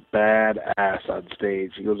like a bad ass on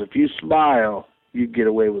stage. He goes, if you smile, you get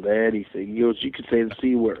away with anything. He goes, you can say the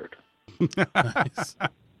C word. Nice.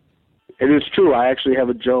 And it's true. I actually have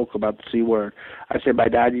a joke about the C word. I said my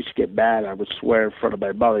dad used to get mad. I would swear in front of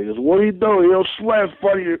my mother. He goes, what are you doing? You don't swear in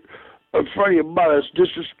front of your mother. It's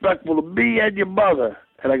disrespectful to me and your mother.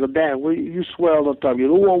 And I go, Dad, you swear all the time. You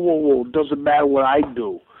go, whoa. It doesn't matter what I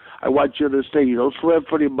do. I want you to understand, you don't swear in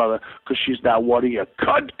front of your mother because she's not one of your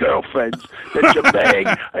cunt girlfriends that you bang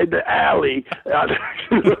in the alley.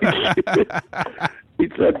 He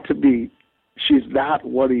said to me, she's not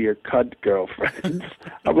one of your cunt girlfriends.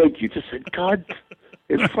 I'm like, you just said cunt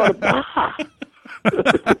in front of Ma.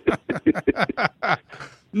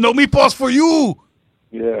 No meatballs for you.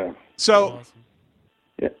 Yeah. So, Awesome.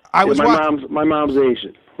 Yeah. I was my mom's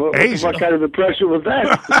Asian. Asian? What kind of impression was that?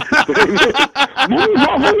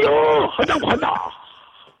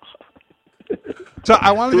 So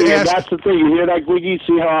I wanted to ask. That's the thing. You hear that, Gwiggy?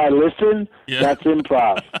 See how I listen? Yeah. That's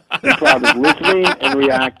improv. Improv is listening and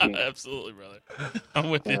reacting. Absolutely, brother. I'm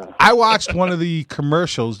with you. I watched one of the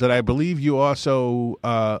commercials that I believe you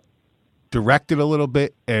also directed a little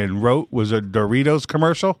bit and wrote. Was a Doritos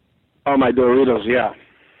commercial. Oh, my Doritos, yeah.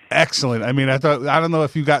 Excellent. I mean, I don't know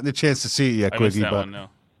if you've gotten the chance to see it yet, I missed Quiggy, that but one, no.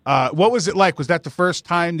 what was it like? Was that the first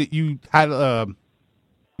time that you had, the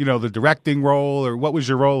directing role, or what was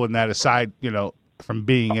your role in that aside, from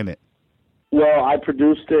being in it? Well, I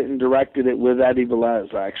produced it and directed it with Eddie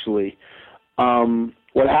Velez, actually.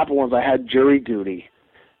 What happened was I had jury duty,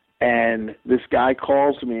 and this guy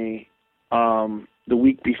calls me the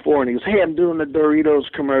week before, and he goes, "Hey, I'm doing the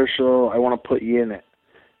Doritos commercial. I want to put you in it."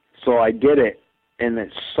 So I did it, and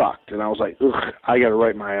it sucked, and I was like, ugh, I got to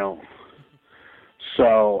write my own.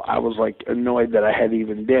 So I was like annoyed that I had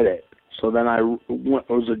even did it. So then it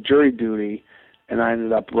was a jury duty, and I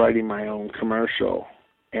ended up writing my own commercial,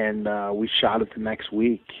 and we shot it the next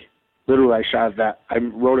week. Literally, I shot that. I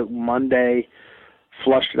wrote it Monday,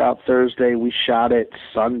 flushed it out Thursday. We shot it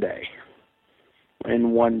Sunday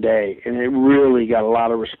in one day, and it really got a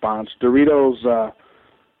lot of response. Doritos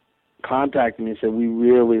contacted me and said, "We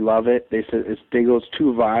really love it." They said it's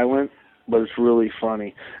too violent, but it's really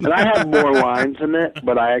funny. And I have more lines in it,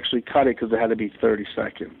 but I actually cut it because it had to be 30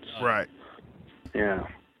 seconds. Right. Yeah.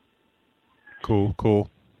 Cool.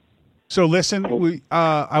 So listen,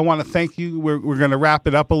 I want to thank you. We're going to wrap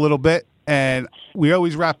it up a little bit, and we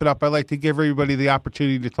always wrap it up. I like to give everybody the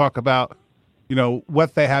opportunity to talk about,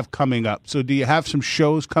 what they have coming up. So do you have some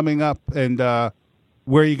shows coming up, and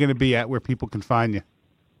where are you going to be at, where people can find you?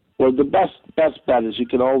 Well, the best bet is you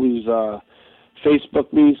can always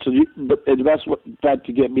Facebook me. But the best bet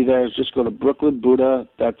to get me there is just go to Brooklyn Buddha.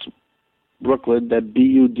 That's Brooklyn, that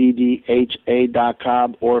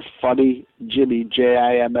BUDDHA.com, or Funny Jimmy,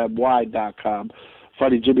 JIMMY.com,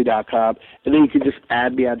 funnyjimmy.com, and then you can just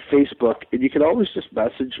add me on Facebook, and you can always just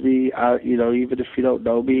message me, even if you don't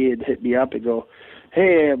know me, and hit me up and go,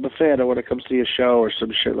 "Hey, I'm a fan. I want to come see a show," or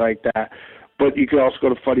some shit like that. But you can also go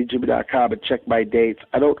to funnyjimmy.com and check my dates.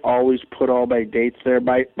 I don't always put all my dates there.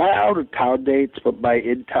 My out-of-town dates, but my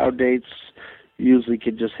in-town dates usually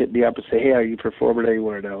can just hit me up and say, "Hey, are you performing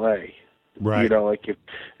anywhere in L.A.?" Right. Like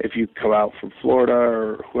if you come out from Florida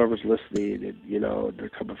or whoever's listening, and, they're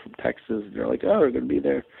coming from Texas, and they're like, "Oh, we're going to be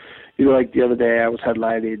there." Like the other day I was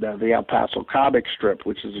headlining the El Paso Comic Strip,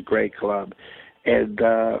 which is a great club. And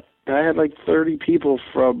I had like 30 people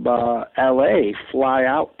from L.A. fly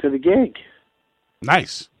out to the gig.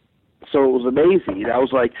 Nice. So it was amazing. I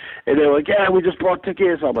was like, and they were like, "Yeah, we just bought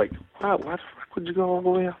tickets." I'm like, "Wow, why the fuck would you go all the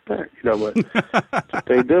way out there?" But that's what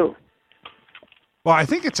they do. Well, I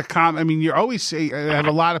think it's you always say, I have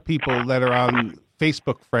a lot of people that are on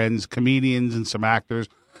Facebook friends, comedians and some actors,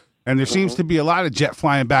 and there seems to be a lot of jet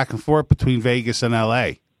flying back and forth between Vegas and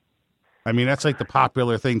L.A. That's like the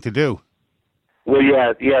popular thing to do. Well,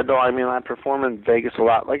 yeah, no, I perform in Vegas a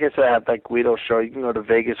lot. Like I said, I have that Guido show. You can go to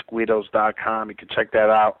vegasguidos.com. You can check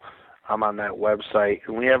that out. I'm on that website.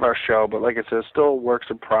 And we have our show, but like I said, it's still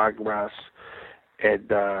works in progress. And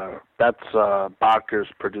that's Bachers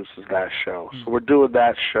produces that show. So we're doing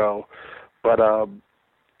that show. But, I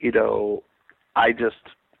just,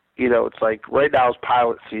 it's like right now is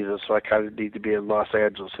pilot season, so I kind of need to be in Los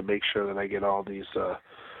Angeles to make sure that I get all these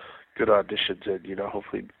good auditions in,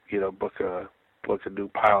 hopefully, book a new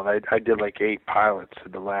pilot. I did like 8 pilots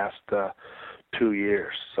in the last 2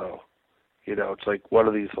 years. So, it's like one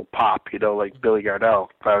of these will pop, like Billy Gardell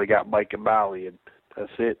finally got Mike and Molly, and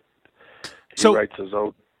that's it. He writes his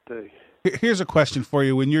own thing. Here's a question for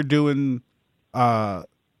you. When you're doing,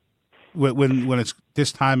 when it's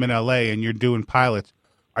this time in L.A. and you're doing pilots,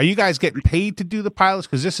 are you guys getting paid to do the pilots?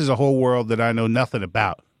 Because this is a whole world that I know nothing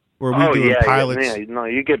about. Or are we doing pilots? Yeah. No,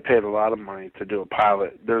 you get paid a lot of money to do a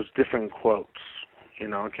pilot. There's different quotes.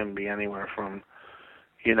 It can be anywhere from,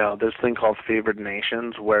 there's a thing called favored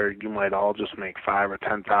nations where you might all just make $5,000 or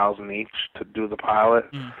 $10,000 each to do the pilot.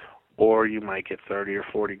 Or you might get 30 or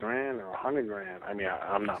 40 grand or 100 grand. I'm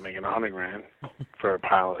not making 100 grand for a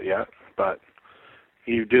pilot yet, but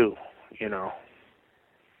you do,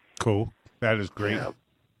 Cool. That is great. Yeah.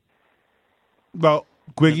 Well,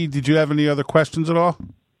 Gwiggy, did you have any other questions at all?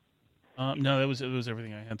 No, it was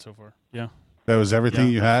everything I had so far. Yeah. That was everything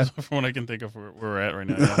you had? From what I can think of where we're at right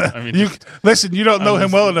now. Yeah. Listen, you don't know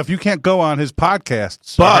him well enough. You can't go on his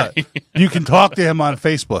podcast, but you can talk to him on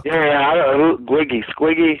Facebook. Yeah, I don't know.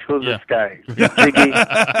 Squiggy, who's this guy? Jiggy,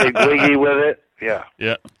 Gwiggy with it? Yeah.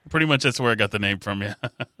 Yeah, pretty much that's where I got the name from, yeah.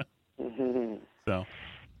 So.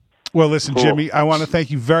 Well, listen, cool. Jimmy, I want to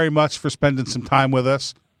thank you very much for spending some time with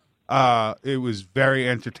us. It was very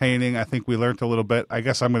entertaining. I think we learned a little bit. I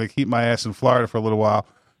guess I'm going to keep my ass in Florida for a little while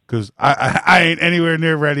because I ain't anywhere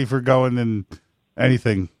near ready for going in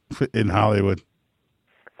anything in Hollywood.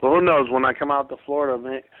 Well, who knows? When I come out to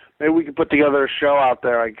Florida, maybe we could put together a show out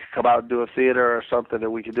there. I could come out and do a theater or something,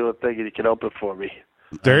 and we could do a thing, and you could open for me.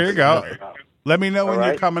 There you go. Let me know when right.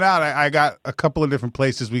 you're coming out. I got a couple of different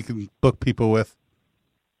places we can book people with.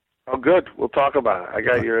 Oh, good. We'll talk about it. I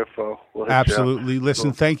got your info. We'll hit Absolutely.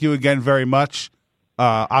 Listen, cool. Thank you again very much.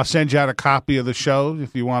 I'll send you out a copy of the show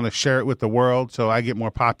if you want to share it with the world so I get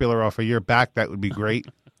more popular off of your back. That would be great.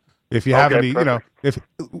 If you have any, perfect.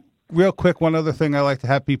 Real quick, one other thing I like to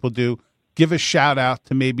have people do, give a shout out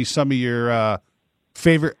to maybe some of your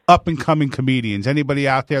favorite up-and-coming comedians. Anybody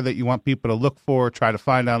out there that you want people to look for, try to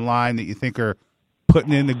find online that you think are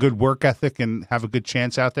putting in a good work ethic and have a good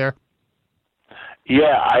chance out there?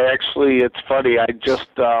 Yeah, it's funny. I just,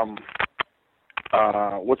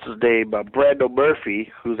 what's his name? Brando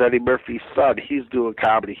Murphy, who's Eddie Murphy's son. He's doing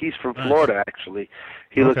comedy. He's from Florida, actually.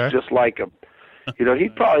 He looks just like him.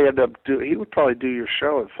 He'd probably he would probably do your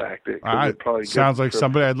show, in fact. Sounds like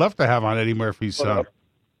somebody I'd love to have on Eddie Murphy's son.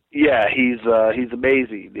 Yeah, he's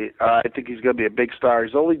amazing. I think he's going to be a big star.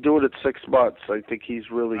 He's only doing it 6 months. I think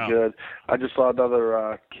he's really good. I just saw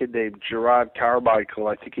another kid named Gerard Carmichael.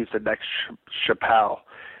 I think he's the next Chappelle.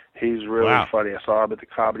 He's really funny. I saw him at the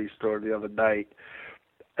Comedy Store the other night.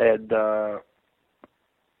 And,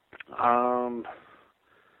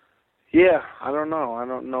 yeah, I don't know. I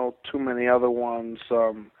don't know too many other ones.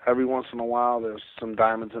 Every once in a while, there's some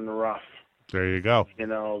diamonds in the rough. There you go.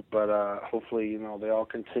 But hopefully, they all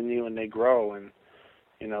continue and they grow and,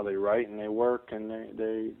 they write and they work and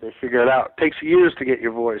they figure it out. It takes years to get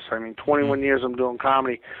your voice. 21 years I'm doing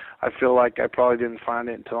comedy. I feel like I probably didn't find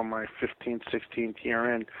it until my 15th, 16th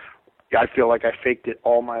year in. I feel like I faked it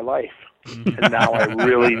all my life. And now I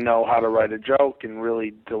really know how to write a joke and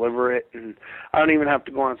really deliver it. And I don't even have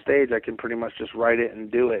to go on stage. I can pretty much just write it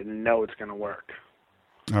and do it and know it's going to work.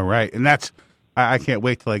 All right. And I can't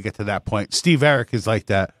wait till I get to that point. Steve Eric is like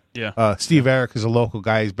that. Yeah. Steve Eric is a local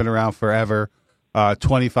guy. He's been around forever,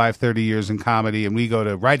 25, 30 years in comedy. And we go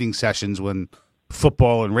to writing sessions when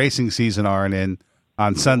football and racing season aren't in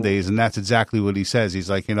on Sundays. And that's exactly what he says. He's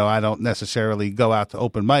like, I don't necessarily go out to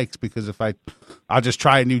open mics because I'll just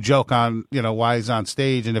try a new joke on, while he's on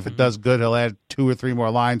stage. And if it does good, he'll add 2 or 3 more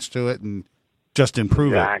lines to it and just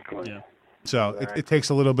improve it. Yeah. So it takes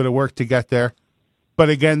a little bit of work to get there. But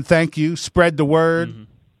again, thank you. Spread the word. Mm-hmm.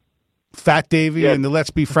 Fat Davey and the Let's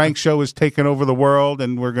Be Frank show is taking over the world,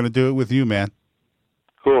 and we're going to do it with you, man.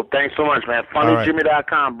 Cool. Thanks so much, man.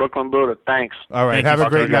 FunnyJimmy.com, Brooklyn Buddha. Thanks. All right. Have a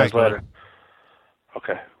great night. Later.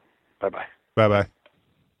 Okay. Bye-bye. Bye-bye.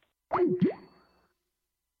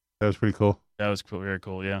 That was pretty cool. That was cool. Very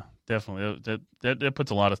cool. Yeah, definitely. That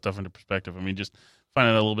puts a lot of stuff into perspective. Just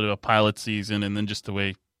finding out a little bit of a pilot season and then just the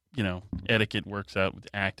way, etiquette works out with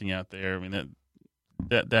acting out there.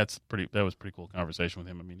 That was pretty cool conversation with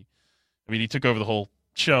him. He took over the whole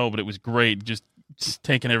show, but it was great just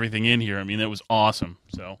taking everything in here. That was awesome.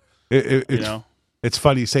 So it's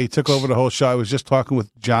funny you say he took over the whole show. I was just talking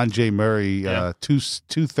with John J. Murray two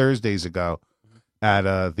Thursdays ago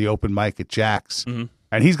at the open mic at Jack's,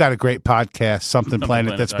 and he's got a great podcast, Something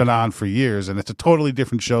Planet, that's been on for years, and it's a totally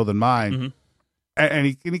different show than mine. And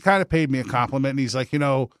he kind of paid me a compliment, and he's like,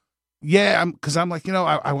 because I'm like,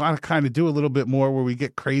 I want to kind of do a little bit more where we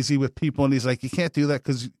get crazy with people. And he's like, you can't do that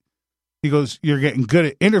because he goes, you're getting good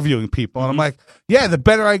at interviewing people. And I'm like, yeah, the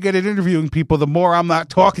better I get at interviewing people, the more I'm not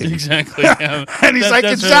talking. Exactly. Yeah. And he's like,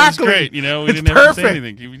 exactly. Great. We didn't have to say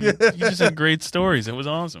anything. You just had great stories. It was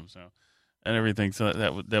awesome. So, and everything. So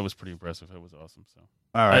that was pretty impressive. It was awesome. So,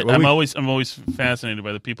 all right. I'm always fascinated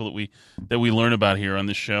by the people that we learn about here on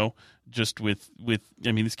this show. Just with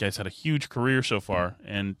this guy's had a huge career so far,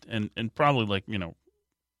 and probably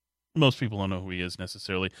most people don't know who he is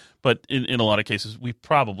necessarily, but in a lot of cases we've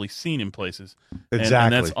probably seen him places. Exactly,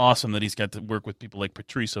 and that's awesome that he's got to work with people like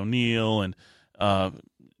Patrice O'Neill and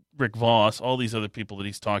Rick Voss, all these other people that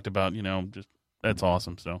he's talked about. Just that's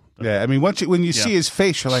awesome. So yeah, when you see his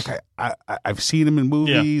face, you're like, I've seen him in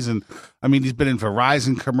movies, and he's been in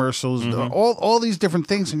Verizon commercials, all these different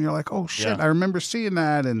things, and you're like, oh shit, I remember seeing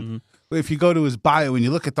that. And if you go to his bio and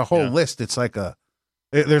you look at the whole list, it's like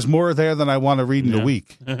there's more there than I want to read in a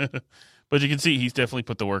week. But you can see he's definitely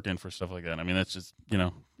put the work in for stuff like that. That's just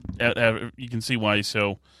you can see why he's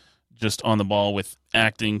so just on the ball with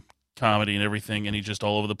acting, comedy, and everything, and he's just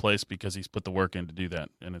all over the place because he's put the work in to do that.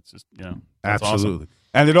 And it's just absolutely awesome.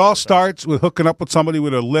 And it all starts with hooking up with somebody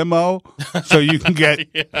with a limo so you can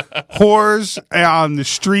get whores on the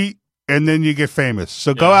street and then you get famous.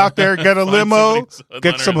 So go out there, get a limo,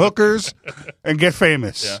 get some hookers, and get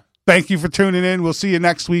famous. Yeah. Thank you for tuning in. We'll see you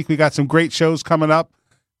next week. We got some great shows coming up,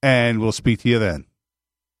 and we'll speak to you then.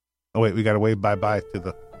 Oh, wait, we got to wave bye-bye to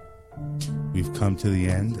the... We've come to the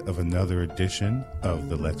end of another edition of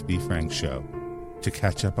the Let's Be Frank Show. To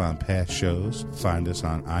catch up on past shows, find us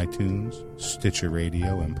on iTunes, Stitcher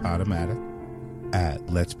Radio, and Podomatic at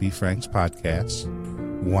Let's Be Frank's Podcasts.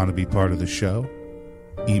 Want to be part of the show?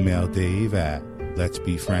 Email Dave at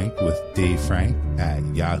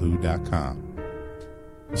letsbefrankwithdavefrank@yahoo.com.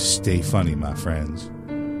 Stay funny, my friends.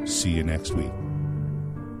 See you next week.